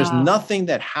 right? Wow. There's nothing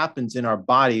that happens in our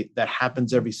body that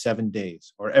happens every 7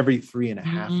 days or every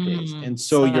 3.5 days. And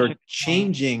so you're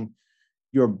changing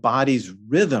your body's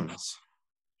rhythms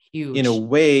in a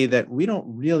way that we don't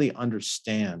really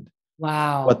understand.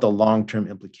 Wow. What the long-term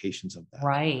implications of that.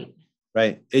 Right.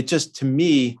 It just, to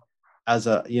me, as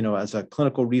a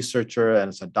clinical researcher and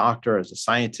as a doctor, as a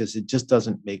scientist, it just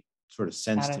doesn't make sort of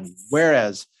sense to me.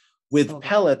 Whereas with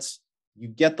pellets, you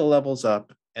get the levels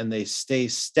up and they stay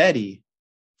steady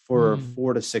for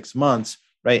 4 to 6 months,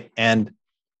 right? And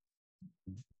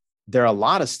there are a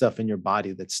lot of stuff in your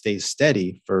body that stays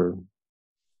steady for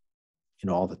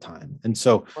all the time. And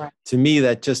so to me,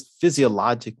 that just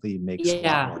physiologically makes a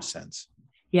lot more sense.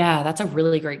 Yeah, that's a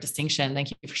really great distinction.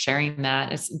 Thank you for sharing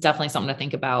that. It's definitely something to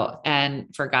think about. And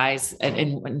for guys,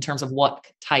 in terms of what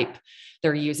type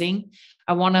they're using,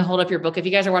 I want to hold up your book. If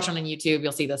you guys are watching on YouTube,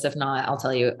 you'll see this. If not, I'll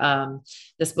tell you,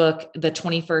 this book, The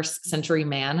 21st Century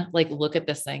Man, like, look at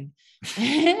this thing.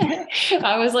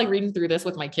 I was like reading through this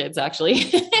with my kids,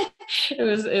 actually.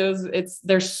 There's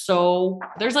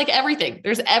like everything.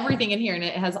 There's everything in here, and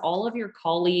it has all of your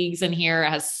colleagues in here. It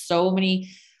has so many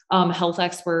health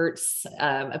experts'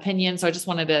 opinions. So I just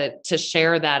wanted to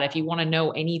share that if you want to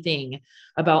know anything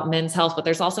about men's health, but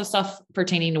there's also stuff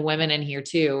pertaining to women in here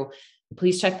too.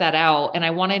 Please check that out. And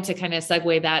I wanted to kind of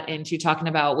segue that into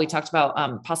we talked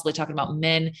about possibly talking about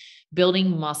men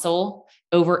building muscle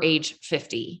over age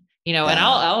 50. And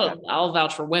I'll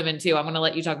vouch for women too. I'm going to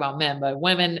let you talk about men, but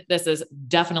women, this is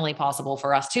definitely possible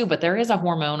for us too. But there is a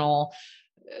hormonal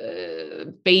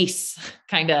base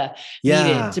kind of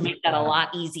needed to make that a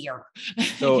lot easier.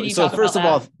 So first of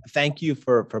all, thank you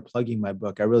for plugging my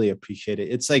book. I really appreciate it.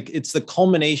 It's the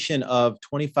culmination of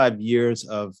 25 years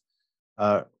of,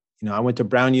 I went to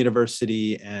Brown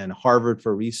University and Harvard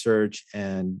for research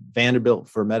and Vanderbilt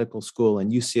for medical school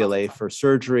and UCLA for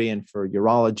surgery and for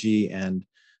urology. And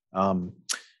Um,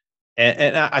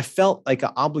 and I felt like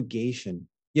an obligation.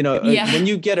 Yeah. When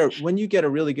you get a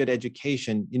really good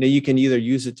education, you can either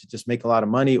use it to just make a lot of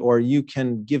money, or you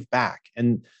can give back.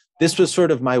 And this was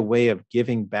sort of my way of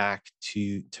giving back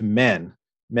to men,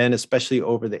 especially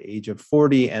over the age of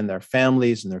 40, and their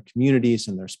families and their communities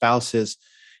and their spouses.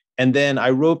 And then I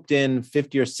roped in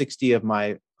 50 or 60 of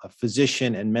my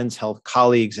physician and men's health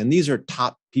colleagues. And these are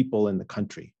top people in the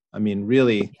country. I mean,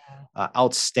 really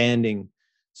outstanding.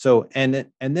 So, and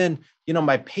then,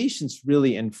 my patients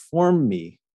really informed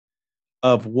me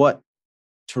of what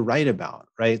to write about,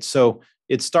 right? So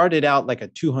it started out like a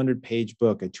 200-page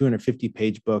book, a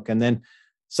 250-page book. And then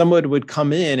someone would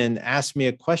come in and ask me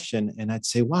a question, and I'd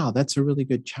say, wow, that's a really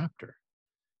good chapter.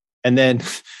 And then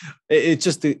it's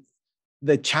just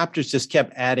the chapters just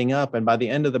kept adding up. And by the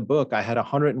end of the book, I had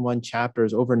 101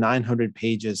 chapters, over 900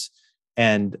 pages.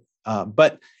 And,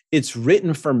 but it's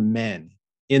written for men,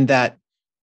 in that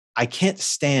I can't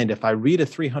stand if I read a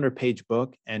 300-page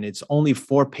book and it's only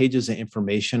 4 pages of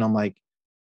information. I'm like,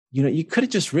 you could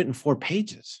have just written 4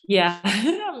 pages. Yeah.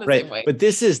 I'm the right. same way. But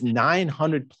this is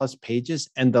 900 plus pages.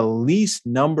 And the least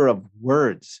number of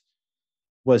words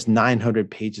was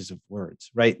 900 pages of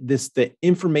words, right? The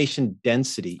information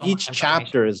density, each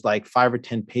chapter is like 5 or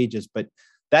 10 pages, but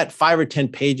that 5 or 10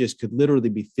 pages could literally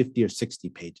be 50 or 60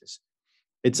 pages.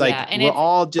 It's like, we're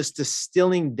all just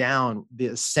distilling down the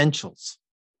essentials.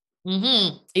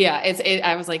 Mm-hmm. Yeah.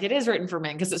 I was like, it is written for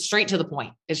men, because it's straight to the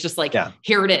point. It's just like,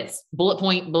 here it is, bullet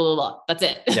point, blah, blah, blah. That's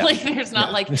it. Yeah. Like, there's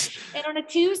not like, and on a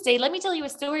Tuesday, let me tell you a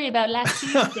story about last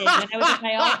Tuesday when I was in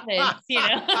my office,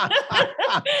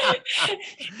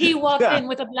 He walked in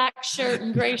with a black shirt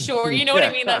and gray short. You know what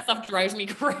I mean? That stuff drives me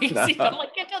crazy. No. I'm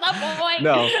like, get to the point.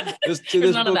 No, this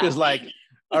book is like,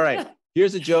 all right,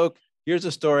 here's a joke. Here's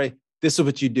a story. This is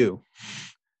what you do.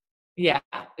 Yeah.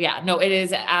 Yeah. No, it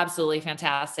is absolutely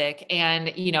fantastic. And,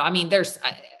 I mean, I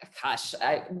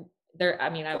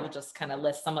will just kind of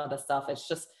list some of the stuff. It's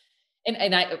just,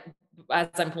 and as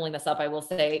I'm pulling this up, I will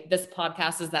say this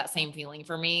podcast is that same feeling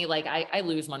for me. Like I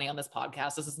lose money on this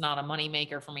podcast. This is not a money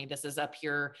maker for me. This is a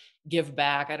pure give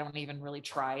back. I don't even really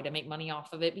try to make money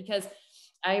off of it, because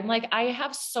I'm like, I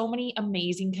have so many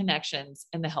amazing connections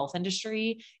in the health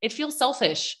industry. It feels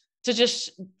selfish to just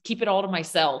keep it all to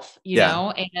myself, you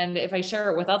know? And if I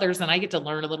share it with others, then I get to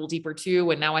learn a little deeper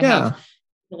too. And now I have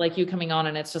like you coming on,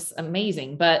 and it's just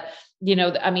amazing. But,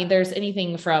 there's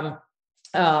anything from,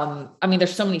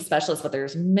 there's so many specialists, but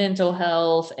there's mental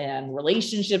health and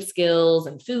relationship skills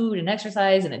and food and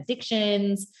exercise and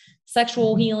addictions,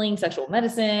 sexual healing, sexual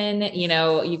medicine.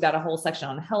 You've got a whole section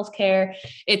on healthcare.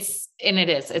 It's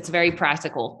very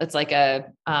practical. It's like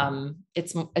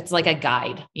it's like a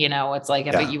guide, it's like,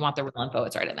 if you want the real info,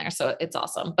 it's right in there. So it's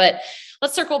awesome. But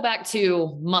let's circle back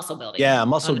to muscle building. Yeah.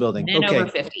 Muscle building. Men over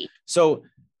 50. So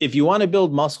if you want to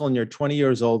build muscle and you're 20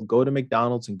 years old, go to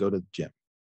McDonald's and go to the gym.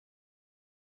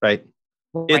 Right.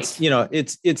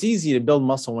 It's easy to build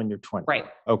muscle when you're 20. Right.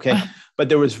 Okay. But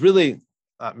there was really,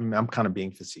 I'm kind of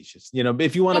being facetious, but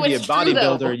if you want to be a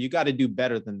bodybuilder, you got to do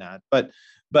better than that. But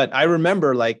I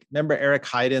remember Eric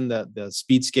Heiden, the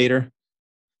speed skater.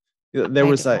 There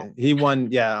was he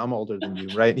won. Yeah. I'm older than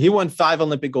you. Right. He won 5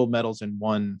 Olympic gold medals in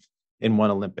one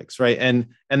Olympics. Right. And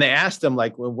they asked him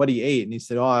like, well, what he ate. And he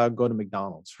said, oh, I'll go to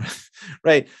McDonald's.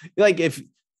 Right. Like, if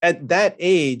at that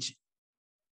age,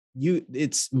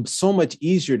 it's so much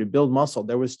easier to build muscle.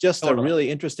 There was just a really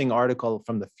interesting article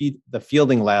from the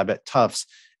Fielding Lab at Tufts,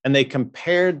 and they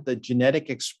compared the genetic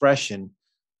expression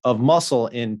of muscle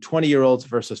in 20-year-olds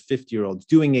versus 50-year-olds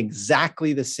doing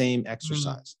exactly the same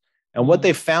exercise. And what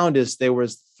they found is there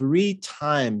was 3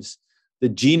 times the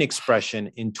gene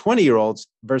expression in 20-year-olds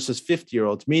versus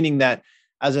 50-year-olds, meaning that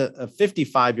as a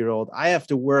 55-year-old, I have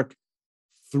to work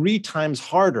 3 times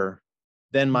harder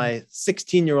than my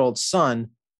 16-year-old son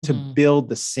to build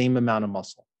the same amount of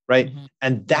muscle, right?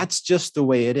 And that's just the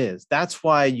way it is. That's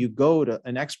why you go to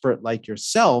an expert like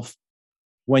yourself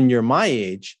when you're my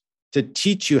age to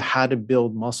teach you how to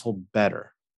build muscle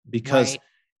better, because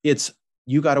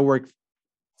you got to work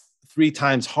 3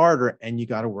 times harder and you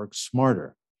got to work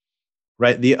smarter,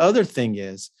 right? The other thing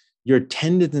is your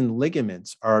tendons and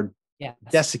ligaments are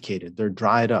desiccated. They're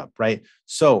dried up, right?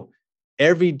 So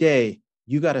every day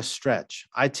you got to stretch.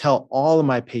 I tell all of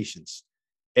my patients,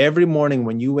 every morning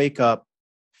when you wake up,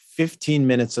 15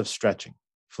 minutes of stretching,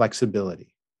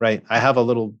 flexibility, right? I have a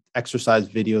little exercise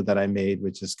video that I made,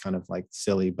 which is kind of like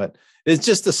silly, but it's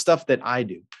just the stuff that I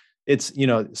do. It's,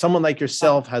 someone like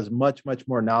yourself has much, much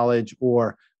more knowledge.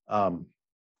 Or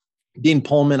Dean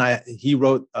Pullman, he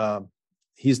wrote,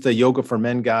 he's the Yoga for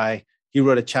Men guy. He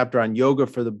wrote a chapter on yoga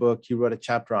for the book. He wrote a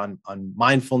chapter on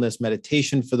mindfulness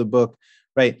meditation for the book,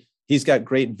 right? He's got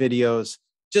great videos,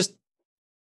 just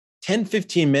 10,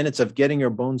 15 minutes of getting your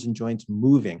bones and joints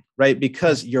moving, right?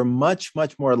 Because you're much,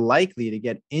 much more likely to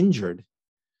get injured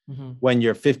when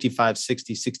you're 55,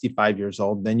 60, 65 years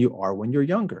old than you are when you're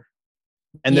younger.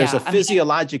 And there's a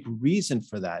physiologic reason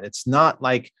for that. It's not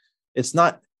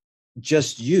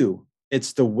just you.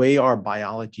 It's the way our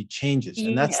biology changes.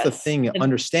 And that's the thing you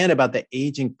understand about the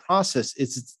aging process.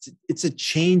 It's a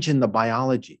change in the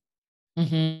biology.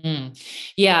 Yeah.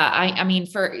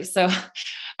 So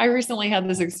I recently had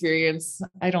this experience.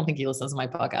 I don't think he listens to my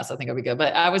podcast. I think it'll be good,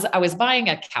 but I was buying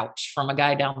a couch from a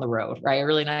guy down the road, right? A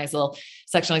really nice little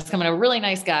section. He's coming, a really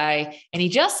nice guy. And he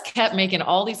just kept making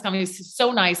all these comments. He's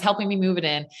so nice, helping me move it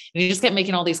in. And he just kept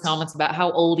making all these comments about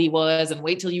how old he was and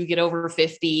wait till you get over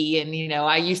 50. And,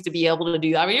 I used to be able to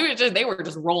do that. I mean, they were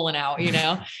just rolling out,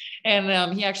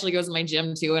 and he actually goes to my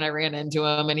gym too. And I ran into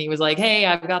him and he was like, "Hey,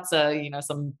 I've got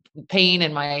some pain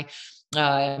in my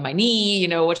knee,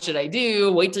 what should I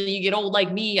do? Wait till you get old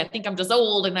like me. I think I'm just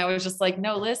old." And I was just like,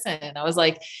 no, listen, I was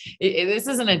like, this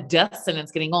isn't a death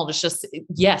sentence getting old. It's just,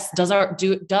 yes. Does our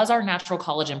natural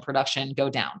collagen production go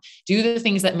down? Do the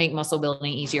things that make muscle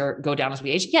building easier go down as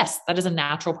we age? Yes, that is a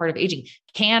natural part of aging.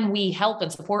 Can we help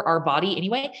and support our body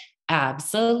anyway?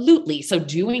 Absolutely. So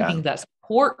doing things that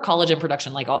support collagen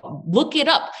production, like look it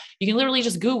up. You can literally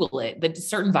just Google it, the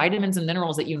certain vitamins and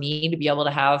minerals that you need to be able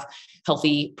to have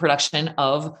healthy production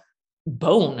of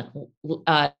bone,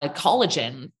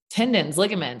 collagen, tendons,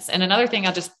 ligaments. And another thing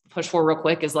I'll just push for real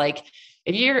quick is like,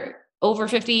 if you're over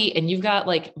 50 and you've got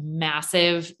like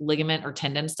massive ligament or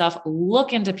tendon stuff,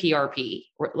 look into PRP,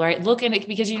 right? Look in it,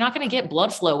 because you're not going to get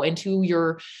blood flow into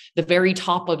the very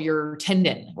top of your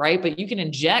tendon, right? But you can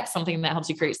inject something that helps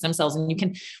you create stem cells, and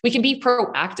we can be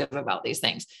proactive about these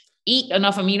things. Eat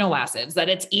enough amino acids that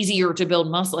it's easier to build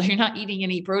muscle. You're not eating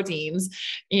any proteins,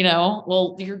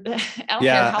 well, you're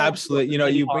absolutely.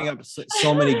 You bring up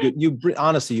so many good,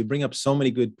 honestly, you bring up so many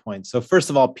good points. So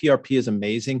first of all, PRP is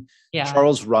amazing. Yeah.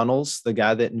 Charles Runnels, the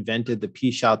guy that invented the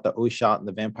P shot, the O shot, and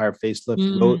the vampire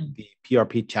facelift, wrote the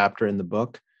PRP chapter in the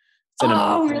book.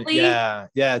 Really? Yeah.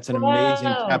 It's an amazing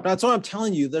chapter. That's what I'm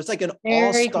telling you. There's like an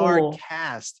all-star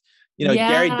cast.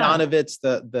 Gary Donovitz,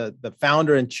 the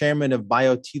founder and chairman of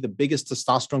BioT, the biggest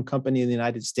testosterone company in the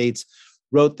United States,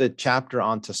 wrote the chapter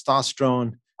on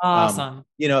testosterone. Awesome.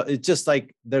 It's just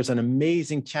like, there's an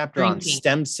amazing chapter on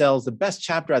stem cells, the best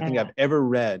chapter I think I've ever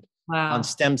read on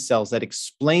stem cells, that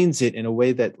explains it in a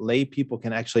way that lay people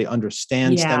can actually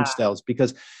understand stem cells,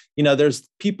 because, there's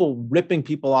people ripping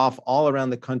people off all around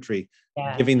the country,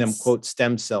 giving them quote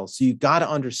stem cells. So you got to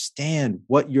understand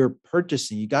what you're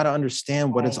purchasing. You got to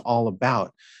understand what it's all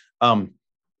about.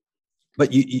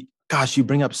 But you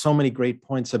bring up so many great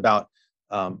points about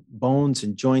bones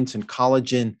and joints and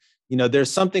collagen.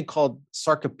 There's something called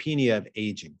sarcopenia of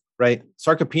aging, right?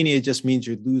 Sarcopenia just means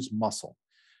you lose muscle.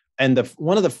 And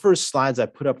one of the first slides I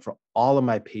put up for all of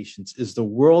my patients is the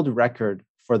world record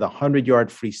for the 100-yard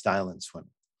freestyle in swimming,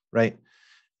 right?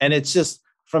 And it's just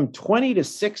from 20 to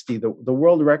 60, the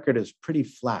world record is pretty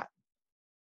flat,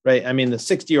 right? I mean, the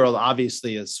 60-year-old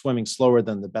obviously is swimming slower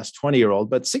than the best 20-year-old,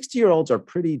 but 60-year-olds are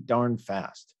pretty darn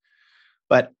fast.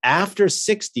 But after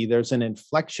 60, there's an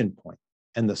inflection point,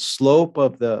 and the slope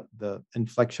of the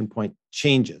inflection point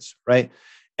changes, right?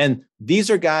 And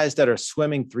these are guys that are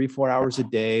swimming 3-4 hours a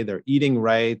day. They're eating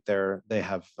right. They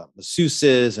have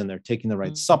masseuses, and they're taking the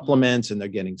right supplements, and they're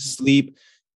getting sleep.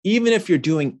 Even if you're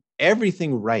doing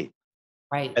everything right,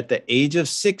 at the age of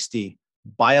 60,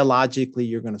 biologically,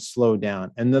 you're going to slow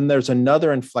down. And then there's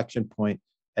another inflection point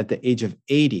at the age of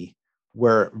 80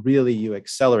 where really you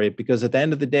accelerate, because at the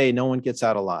end of the day, no one gets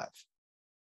out alive.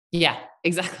 Yeah,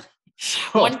 exactly.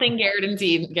 One thing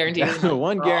guaranteed. One guarantee.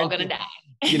 All gonna die.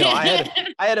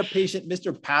 I had a patient,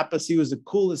 Mr. Pappas. He was the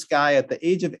coolest guy. At the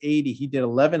age of 80, he did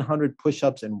 1,100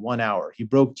 push-ups in 1 hour. He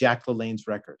broke Jack LaLanne's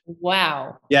record.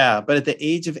 Wow. Yeah, but at the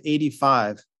age of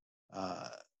 85,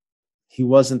 he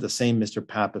wasn't the same Mr.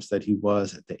 Pappas that he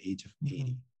was at the age of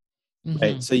 80.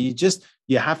 Right. So you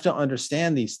have to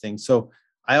understand these things. So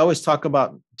I always talk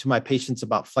to my patients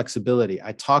about flexibility.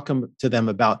 I talk to them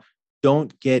about,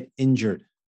 don't get injured.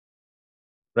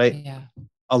 Right. Yeah.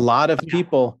 A lot of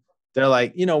people, they're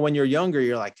like, when you're younger,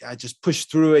 you're like, I just push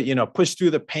through it, push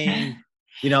through the pain,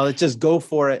 let's just go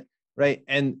for it. Right.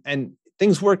 And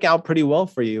things work out pretty well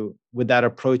for you with that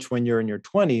approach when you're in your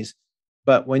 20s.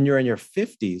 But when you're in your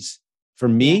 50s, for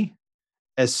me,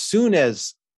 as soon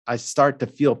as I start to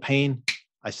feel pain,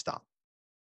 I stop.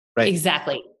 Right.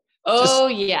 Exactly. Oh,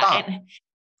 yeah.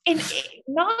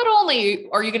 Not only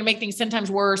are you going to make things 10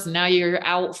 times worse, and now you're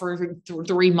out for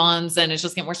 3 months and it's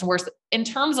just getting worse and worse in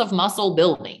terms of muscle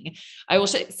building. I will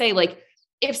say, like,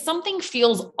 if something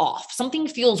feels off, something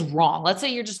feels wrong, let's say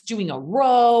you're just doing a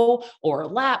row or a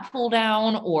lat pull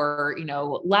down or,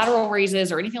 lateral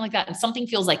raises or anything like that, and something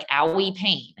feels like owie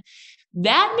pain,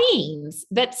 that means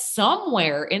that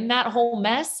somewhere in that whole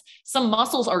mess, some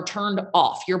muscles are turned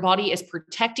off. Your body is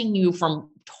protecting you from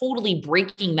totally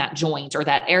breaking that joint or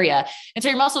that area. And so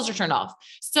your muscles are turned off.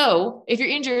 So if you're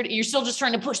injured, you're still just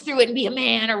trying to push through it and be a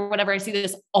man or whatever. I see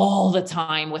this all the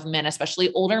time with men,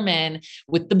 especially older men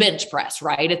with the bench press,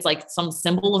 right? It's like some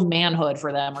symbol of manhood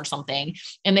for them or something.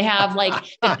 And they have like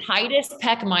the tightest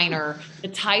pec minor, the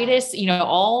tightest,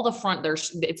 all the front,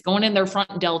 it's going in their front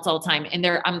delts all the time. And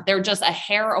they're just a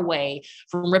hair away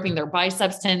from ripping their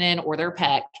biceps tendon or their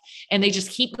pec. And they just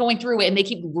keep going through it and they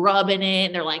keep rubbing it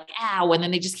and they're like, ow. And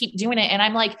then they just keep doing it. And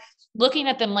I'm like looking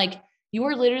at them like, you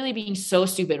are literally being so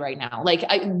stupid right now. Like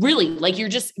you're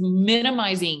just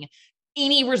minimizing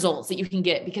any results that you can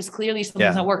get because clearly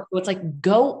something's not working. So it's like,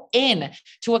 go in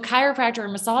to a chiropractor or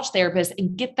massage therapist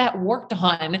and get that work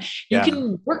done. You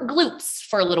can work glutes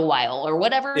for a little while or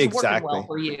whatever is working well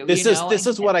for you. This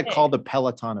is what I call the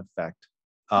Peloton effect.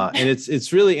 And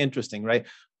it's really interesting, right?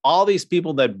 All these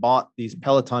people that bought these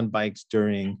Peloton bikes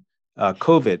during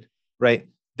COVID, right?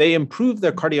 They improved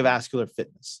their cardiovascular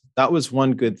fitness. That was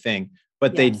one good thing,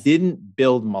 but they didn't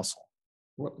build muscle,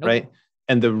 right?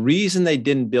 And the reason they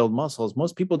didn't build muscle is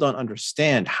most people don't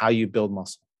understand how you build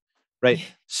muscle, right?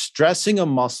 Stressing a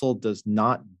muscle does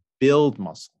not build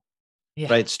muscle,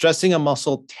 right? Stressing a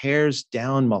muscle tears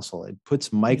down muscle. It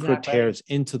puts micro tears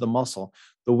into the muscle.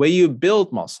 The way you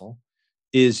build muscle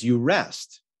is you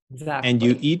rest and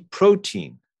you eat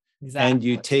protein and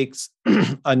you take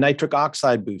a nitric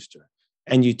oxide booster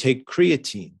and you take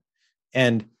creatine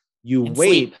and you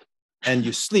wait and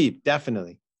you sleep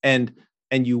definitely. And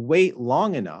you wait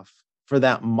long enough for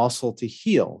that muscle to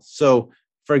heal. So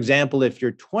for example, if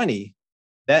you're 20,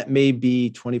 that may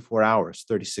be 24 hours,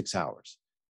 36 hours.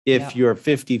 If you're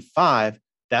 55,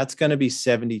 that's going to be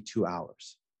 72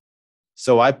 hours.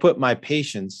 So I put my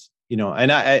patients,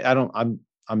 and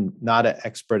I'm not an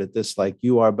expert at this like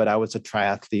you are, but I was a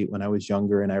triathlete when I was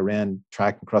younger and I ran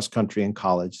track and cross country in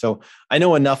college. So I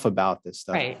know enough about this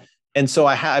stuff. Right. And so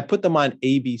I put them on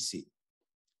ABC: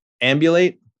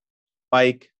 ambulate,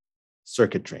 bike,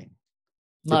 circuit train.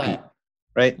 Love it.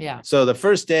 Right? Yeah. So the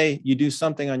first day you do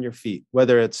something on your feet,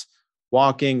 whether it's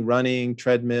walking, running,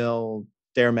 treadmill,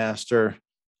 Stairmaster.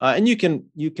 And you can,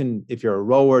 if you're a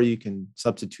rower, you can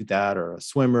substitute that, or a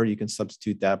swimmer, you can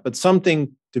substitute that, but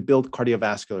something to build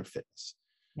cardiovascular fitness.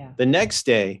 Yeah. The next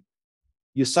day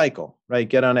you cycle, right?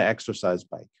 Get on an exercise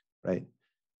bike, right?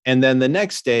 And then the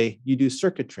next day you do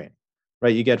circuit training,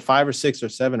 right? You get 5 or 6 or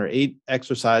 7 or 8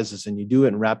 exercises and you do it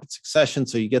in rapid succession.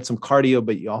 So you get some cardio,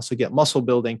 but you also get muscle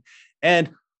building.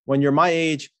 And when you're my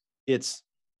age, it's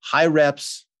high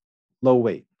reps, low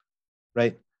weight,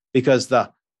 right? Because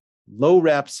the low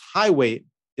reps, high weight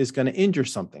is going to injure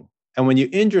something. And when you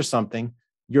injure something,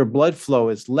 your blood flow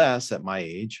is less at my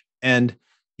age and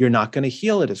you're not going to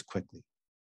heal it as quickly.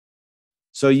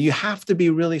 So you have to be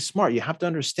really smart. You have to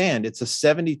understand it's a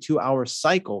 72-hour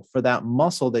cycle for that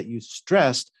muscle that you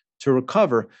stressed to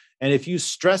recover. And if you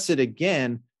stress it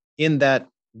again in that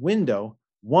window,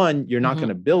 one, you're not going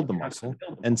to build the muscle.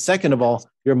 And second of all,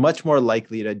 you're much more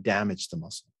likely to damage the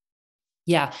muscle.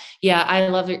 Yeah. Yeah. I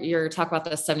love your talk about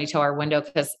the 72-hour window,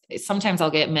 because sometimes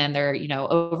I'll get men, they're,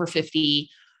 over 50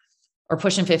 or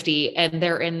pushing 50, and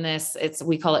they're in this,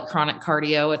 we call it chronic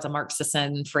cardio. It's a Mark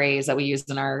Sisson phrase that we use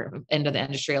in our end of the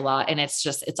industry a lot. And I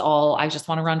just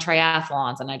want to run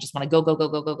triathlons and I just want to go, go, go,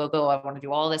 go, go, go, go. I want to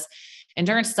do all this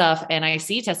endurance stuff. And I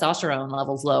see testosterone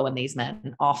levels low in these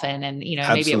men often. And,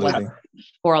 maybe it wasn't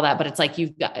for all that, but it's like,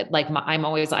 you've got like,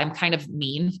 I'm kind of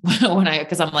mean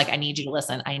cause I'm like, I need you to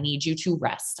listen. I need you to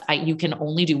rest. You can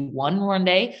only do one run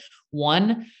day,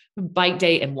 one bike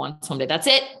day, and one swim day. That's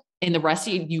it. And the rest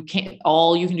of you can't,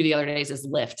 all you can do the other days is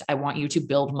lift. I want you to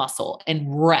build muscle and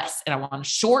rest. And I want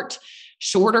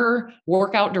shorter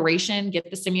workout duration, get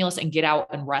the stimulus and get out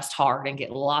and rest hard and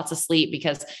get lots of sleep,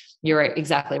 because you're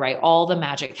exactly right. All the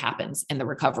magic happens in the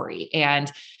recovery.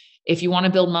 And if you want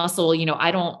to build muscle,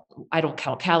 I don't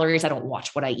count calories. I don't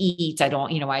watch what I eat. I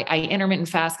don't, I intermittent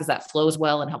fast because that flows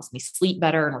well and helps me sleep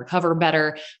better and recover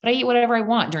better, but I eat whatever I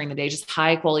want during the day, just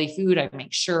high quality food. I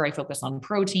make sure I focus on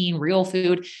protein, real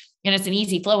food, and it's an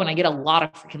easy flow. And I get a lot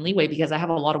of freaking leeway because I have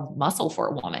a lot of muscle for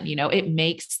a woman. It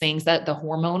makes things that the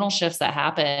hormonal shifts that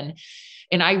happen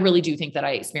And I really do think that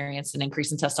I experienced an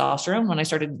increase in testosterone when I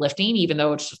started lifting, even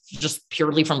though it's just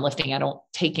purely from lifting. I don't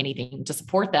take anything to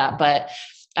support that, but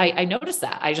I noticed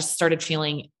that I just started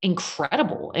feeling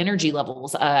incredible energy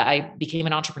levels. I became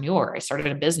an entrepreneur. I started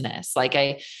a business. Like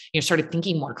I, started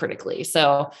thinking more critically.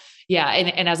 So yeah.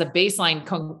 And as a baseline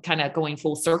kind of going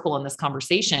full circle in this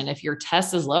conversation, if your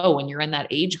test is low and you're in that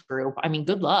age group, I mean,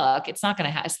 good luck. It's not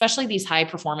going to especially these high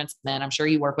performance men. I'm sure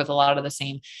you work with a lot of the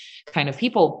same kind of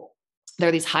people.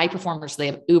 They're these high performers. They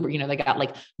have Uber, they got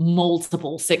like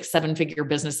multiple 6-7 figure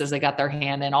businesses. They got their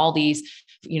hand in all these,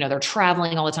 they're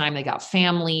traveling all the time. They got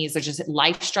families. They're just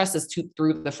life stress is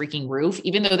through the freaking roof,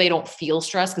 even though they don't feel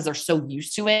stressed because they're so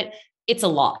used to it. It's a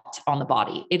lot on the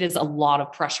body. It is a lot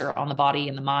of pressure on the body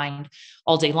and the mind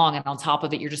all day long. And on top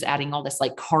of it, you're just adding all this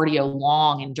like cardio,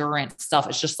 long endurance stuff.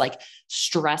 It's just like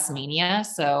stress mania.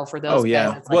 So for those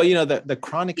guys, it's well, the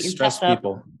chronic stress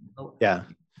people. Yeah.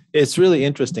 It's really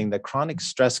interesting. The chronic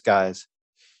stress guys,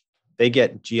 they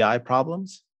get GI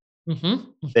problems.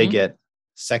 They get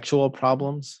sexual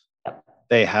problems. Yep.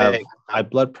 They have high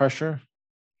blood pressure.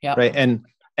 Yep. Right.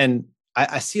 And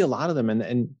I see a lot of them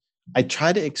and I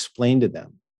try to explain to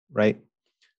them, right?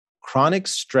 Chronic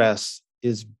stress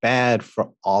is bad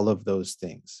for all of those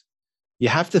things. You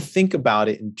have to think about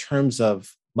it in terms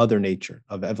of Mother Nature,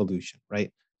 of evolution,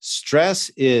 right? Stress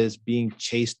is being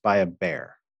chased by a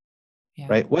bear. Yeah.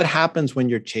 Right? What happens when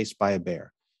you're chased by a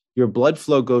bear? Your blood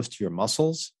flow goes to your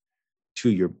muscles, to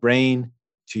your brain,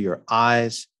 to your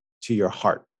eyes, to your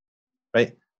heart,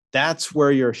 right? That's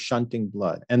where you're shunting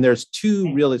blood. And there's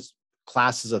two real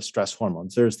classes of stress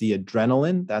hormones. There's the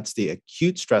adrenaline, that's the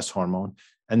acute stress hormone.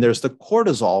 And there's the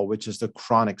cortisol, which is the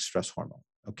chronic stress hormone.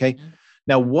 Okay. Mm-hmm.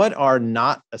 Now, what are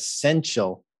not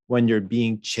essential when you're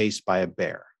being chased by a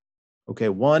bear? Okay.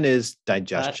 One is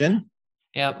digestion.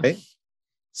 Yep. Okay.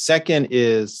 Second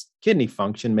is kidney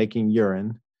function, making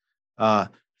urine.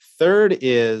 Third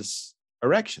is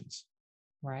erections.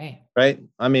 Right. Right.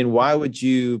 I mean, why would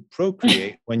you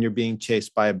procreate when you're being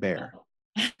chased by a bear?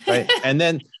 Right. And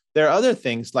then there are other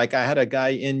things, like I had a guy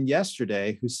in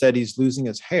yesterday who said he's losing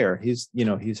his hair. He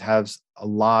has a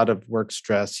lot of work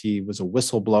stress. He was a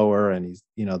whistleblower and he's,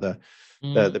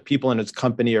 the people in his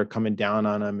company are coming down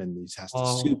on him and he has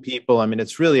to sue people. I mean,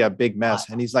 it's really a big mess.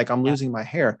 And he's like, I'm losing my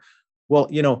hair. Well,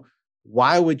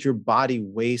 why would your body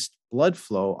waste blood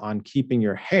flow on keeping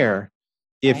your hair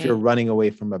if you're running away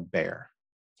from a bear?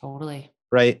 Totally.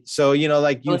 Right. So,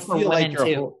 like you feel like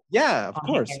of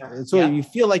course. So you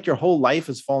feel like your whole life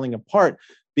is falling apart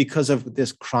because of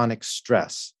this chronic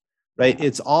stress, right? Yeah.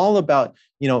 It's all about,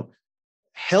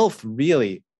 health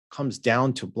really comes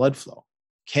down to blood flow.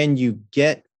 Can you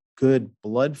get good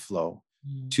blood flow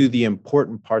to the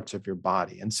important parts of your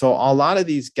body? And so a lot of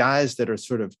these guys that are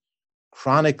sort of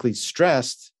chronically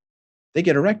stressed, they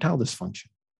get erectile dysfunction,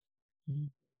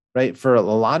 right? For a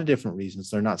lot of different reasons.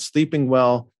 They're not sleeping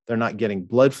well. They're not getting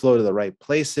blood flow to the right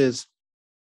places.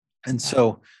 And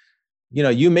so,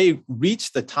 you may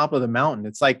reach the top of the mountain.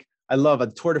 It's like, I love a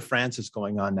Tour de France is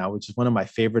going on now, which is one of my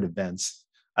favorite events.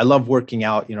 I love working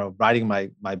out, riding my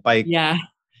bike,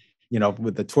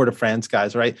 with the Tour de France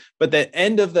guys, right? But the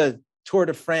end of the Tour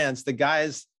de France, the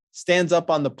guys stands up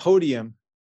on the podium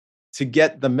to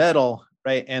get the medal,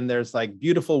 right? And there's like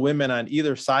beautiful women on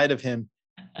either side of him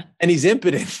and he's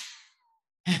impotent.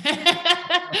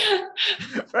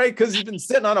 Right? Because he's been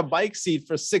sitting on a bike seat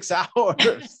for 6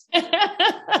 hours.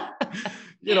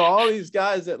 All these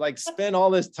guys that like spend all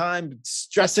this time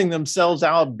stressing themselves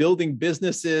out, building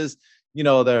businesses,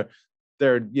 they're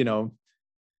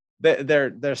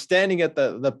standing at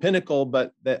the pinnacle,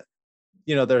 but their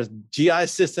GI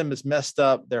system is messed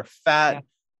up. They're fat.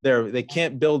 They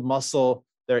can't build muscle.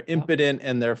 They're impotent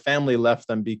and their family left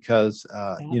them because,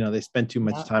 they spend too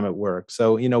much time at work.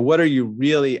 So, what are you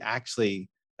really actually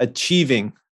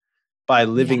achieving by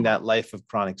living that life of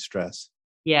chronic stress?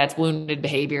 Yeah, it's wounded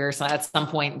behavior. So at some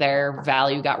point their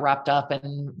value got wrapped up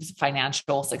in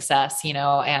financial success,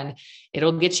 and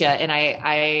it'll get you. And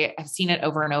I have seen it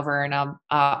over and over. And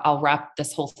I'll wrap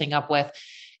this whole thing up with,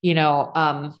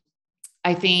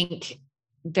 I think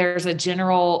there's a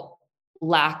general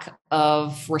lack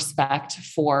of respect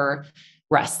for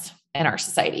rest in our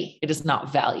society. It is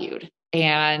not valued.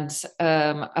 And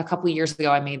a couple of years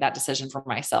ago, I made that decision for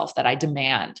myself that I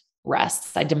demand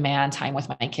rest. I demand time with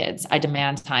my kids. I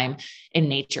demand time in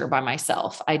nature by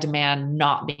myself. I demand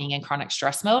not being in chronic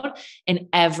stress mode. And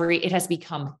it has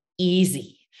become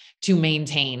easy to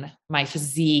maintain my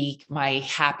physique, my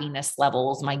happiness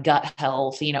levels, my gut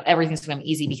health, everything's become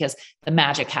easy because the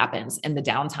magic happens in the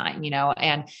downtime,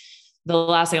 and the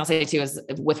last thing I'll say too is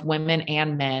with women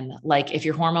and men, like if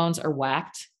your hormones are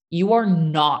whacked, you are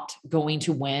not going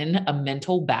to win a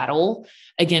mental battle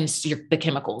against the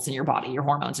chemicals in your body, your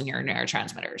hormones and your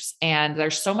neurotransmitters. And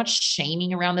there's so much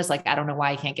shaming around this. Like, I don't know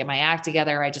why I can't get my act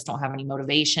together. I just don't have any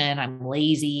motivation. I'm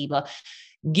lazy, but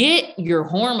get your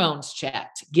hormones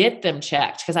checked, get them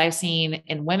checked. Cause I've seen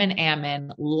in women and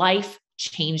men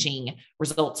life-changing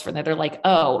results for them. They're like,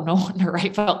 oh, no wonder I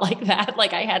felt like that.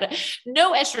 Like I had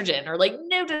no estrogen or like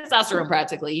no testosterone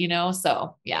practically, you know?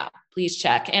 So yeah, please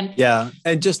check. And yeah.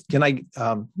 And just, can I,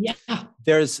 yeah,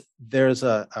 there's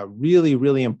a really,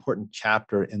 really important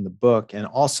chapter in the book. And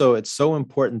also it's so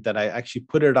important that I actually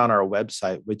put it on our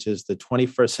website, which is the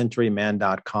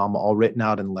 21stcenturyman.com, all written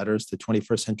out in letters, the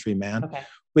 21st Century Man, okay,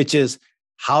 which is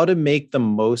how to make the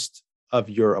most of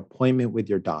your appointment with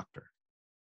your doctor.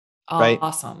 Right.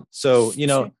 awesome. So,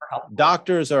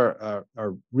 doctors are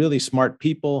really smart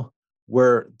people.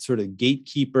 We're sort of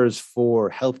gatekeepers for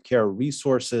healthcare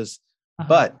resources,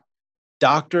 but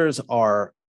doctors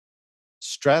are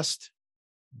stressed,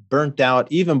 burnt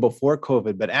out even before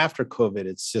COVID, but after COVID,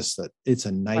 it's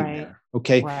a nightmare. Right.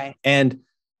 Okay. Right. And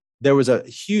there was a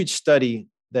huge study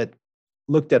that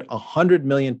looked at 100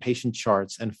 million patient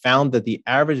charts and found that the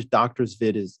average doctor's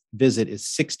visit is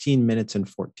 16 minutes and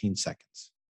 14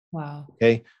 seconds. Wow.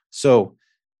 Okay. So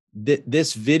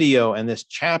this video and this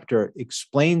chapter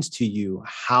explains to you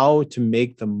how to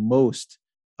make the most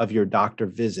of your doctor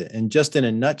visit. And just in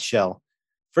a nutshell,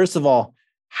 first of all,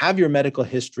 have your medical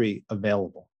history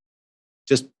available.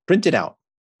 Just print it out,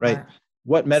 right? Right.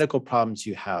 What medical problems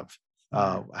you have,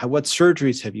 what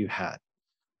surgeries have you had?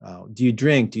 Do you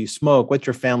drink? Do you smoke? What's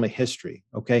your family history?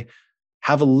 Okay.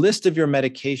 Have a list of your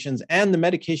medications and the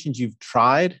medications you've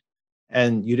tried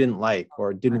and you didn't like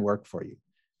or didn't work for you.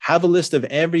 Have a list of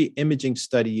every imaging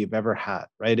study you've ever had,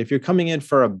 right? If you're coming in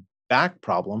for a back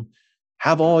problem,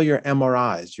 have all your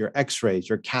MRIs, your X-rays,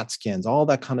 your CAT scans, all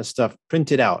that kind of stuff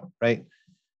printed out, right?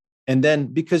 And then,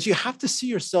 because you have to see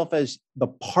yourself as the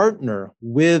partner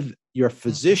with your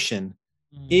physician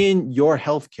in your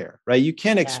healthcare, right? You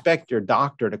can't expect your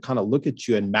doctor to kind of look at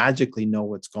you and magically know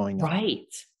what's going on.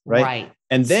 Right.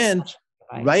 And then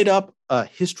write up a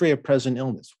history of present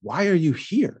illness. Why are you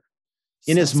here?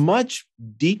 In as much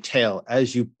detail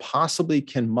as you possibly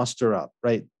can muster up,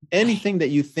 right? Anything that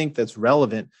you think that's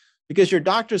relevant, because your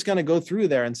doctor's going to go through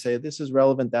there and say, this is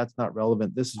relevant, that's not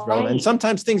relevant, this is relevant. And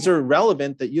sometimes things are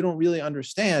relevant that you don't really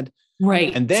understand.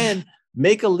 Right. And then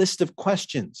make a list of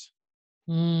questions,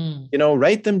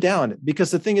 write them down.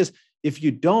 Because the thing is, if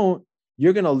you don't,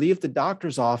 you're going to leave the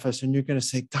doctor's office and you're going to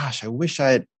say, gosh, I wish I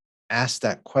had asked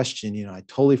that question. I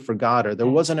totally forgot, or there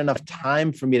wasn't enough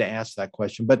time for me to ask that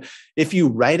question. But if you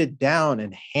write it down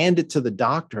and hand it to the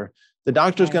doctor's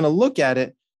going to look at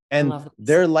it and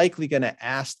they're likely going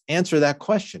to answer that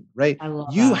question, right?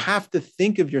 You have to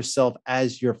think of yourself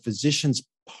as your physician's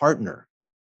partner.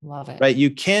 Love it. Right?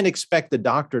 You can't expect the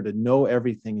doctor to know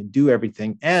everything and do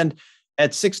everything. And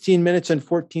at 16 minutes and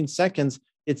 14 seconds,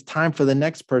 it's time for the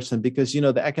next person, because,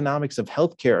 the economics of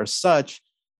healthcare are such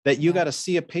that you got to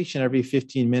see a patient every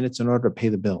 15 minutes in order to pay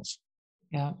the bills.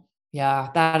 Yeah. Yeah.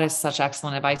 That is such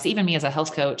excellent advice. Even me as a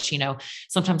health coach,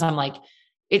 sometimes I'm like,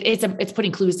 it's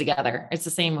putting clues together. It's the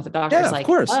same with the doctors. Yeah, like, of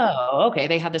course. oh, okay.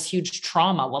 They had this huge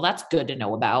trauma. Well, that's good to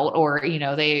know about. Or,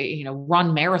 they,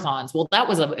 run marathons. Well, that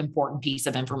was an important piece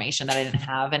of information that I didn't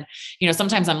have. And,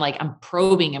 sometimes I'm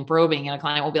probing and a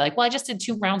client will be like, well, I just did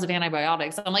 2 rounds of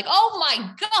antibiotics. I'm like, oh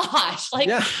my gosh. Like,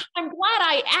 I'm glad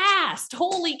I asked.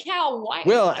 Holy cow. Why?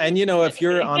 Well, and if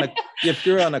you're on a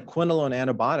quinolone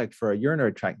antibiotic for a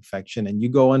urinary tract infection and you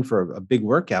go in for a big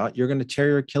workout, you're going to tear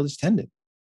your Achilles tendon.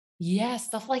 Yeah,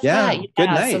 stuff like that. Yeah. Good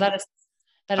night. So that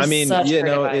is such great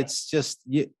advice. It's just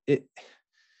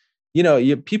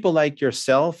people like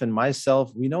yourself and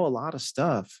myself, we know a lot of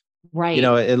stuff. Right.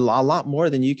 A lot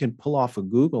more than you can pull off of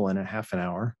Google in a half an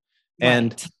hour.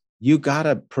 And you got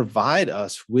to provide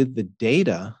us with the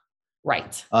data.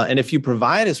 Right. And if you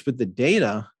provide us with the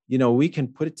data, we can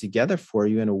put it together for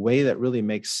you in a way that really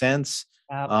makes sense.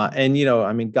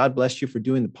 And, God bless you for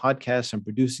doing the podcast and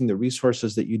producing the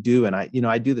resources that you do. And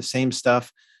I do the same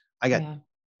stuff. I got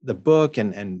the book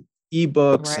and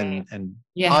ebooks and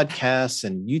podcasts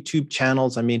and YouTube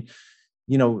channels.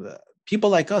 People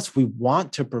like us, we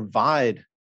want to provide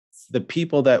the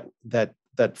people that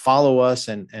follow us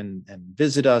and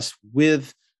visit us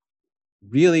with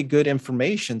really good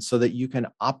information so that you can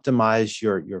optimize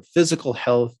your physical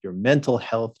health, your mental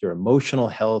health, your emotional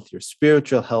health, your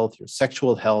spiritual health, your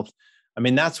sexual health.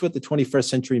 That's what the 21st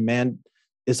Century Man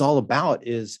is all about,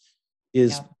 is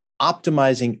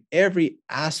optimizing every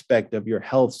aspect of your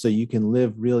health so you can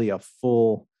live really a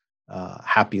full,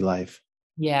 happy life.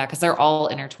 Yeah. Cause they're all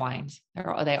intertwined.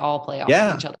 They all play off of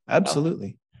Yeah, each other. So.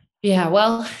 absolutely. Yeah.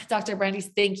 Well, Dr. Brandeis,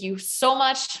 thank you so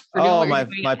much for doing Oh, what you're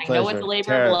doing. my I know it's a pleasure. labor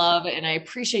of Tara. love, and I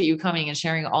appreciate you coming and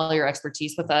sharing all your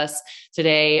expertise with us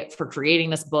today, for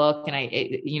creating this book. And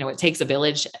it takes a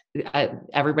village.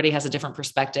 Everybody has a different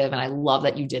perspective. And I love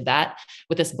that you did that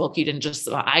with this book. You didn't just,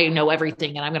 I know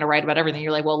everything and I'm going to write about everything.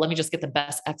 You're like, well, let me just get the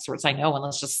best experts I know and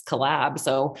let's just collab.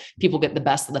 So people get the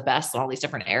best of the best in all these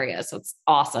different areas. So it's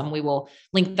awesome. We will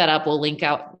link that up. We'll link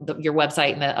out your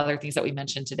website and the other things that we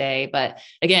mentioned today. But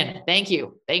again, thank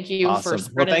you. Thank you for Awesome. Well,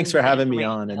 spreading thanks for the having me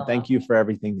information. on, and thank you for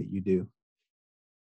everything that you do.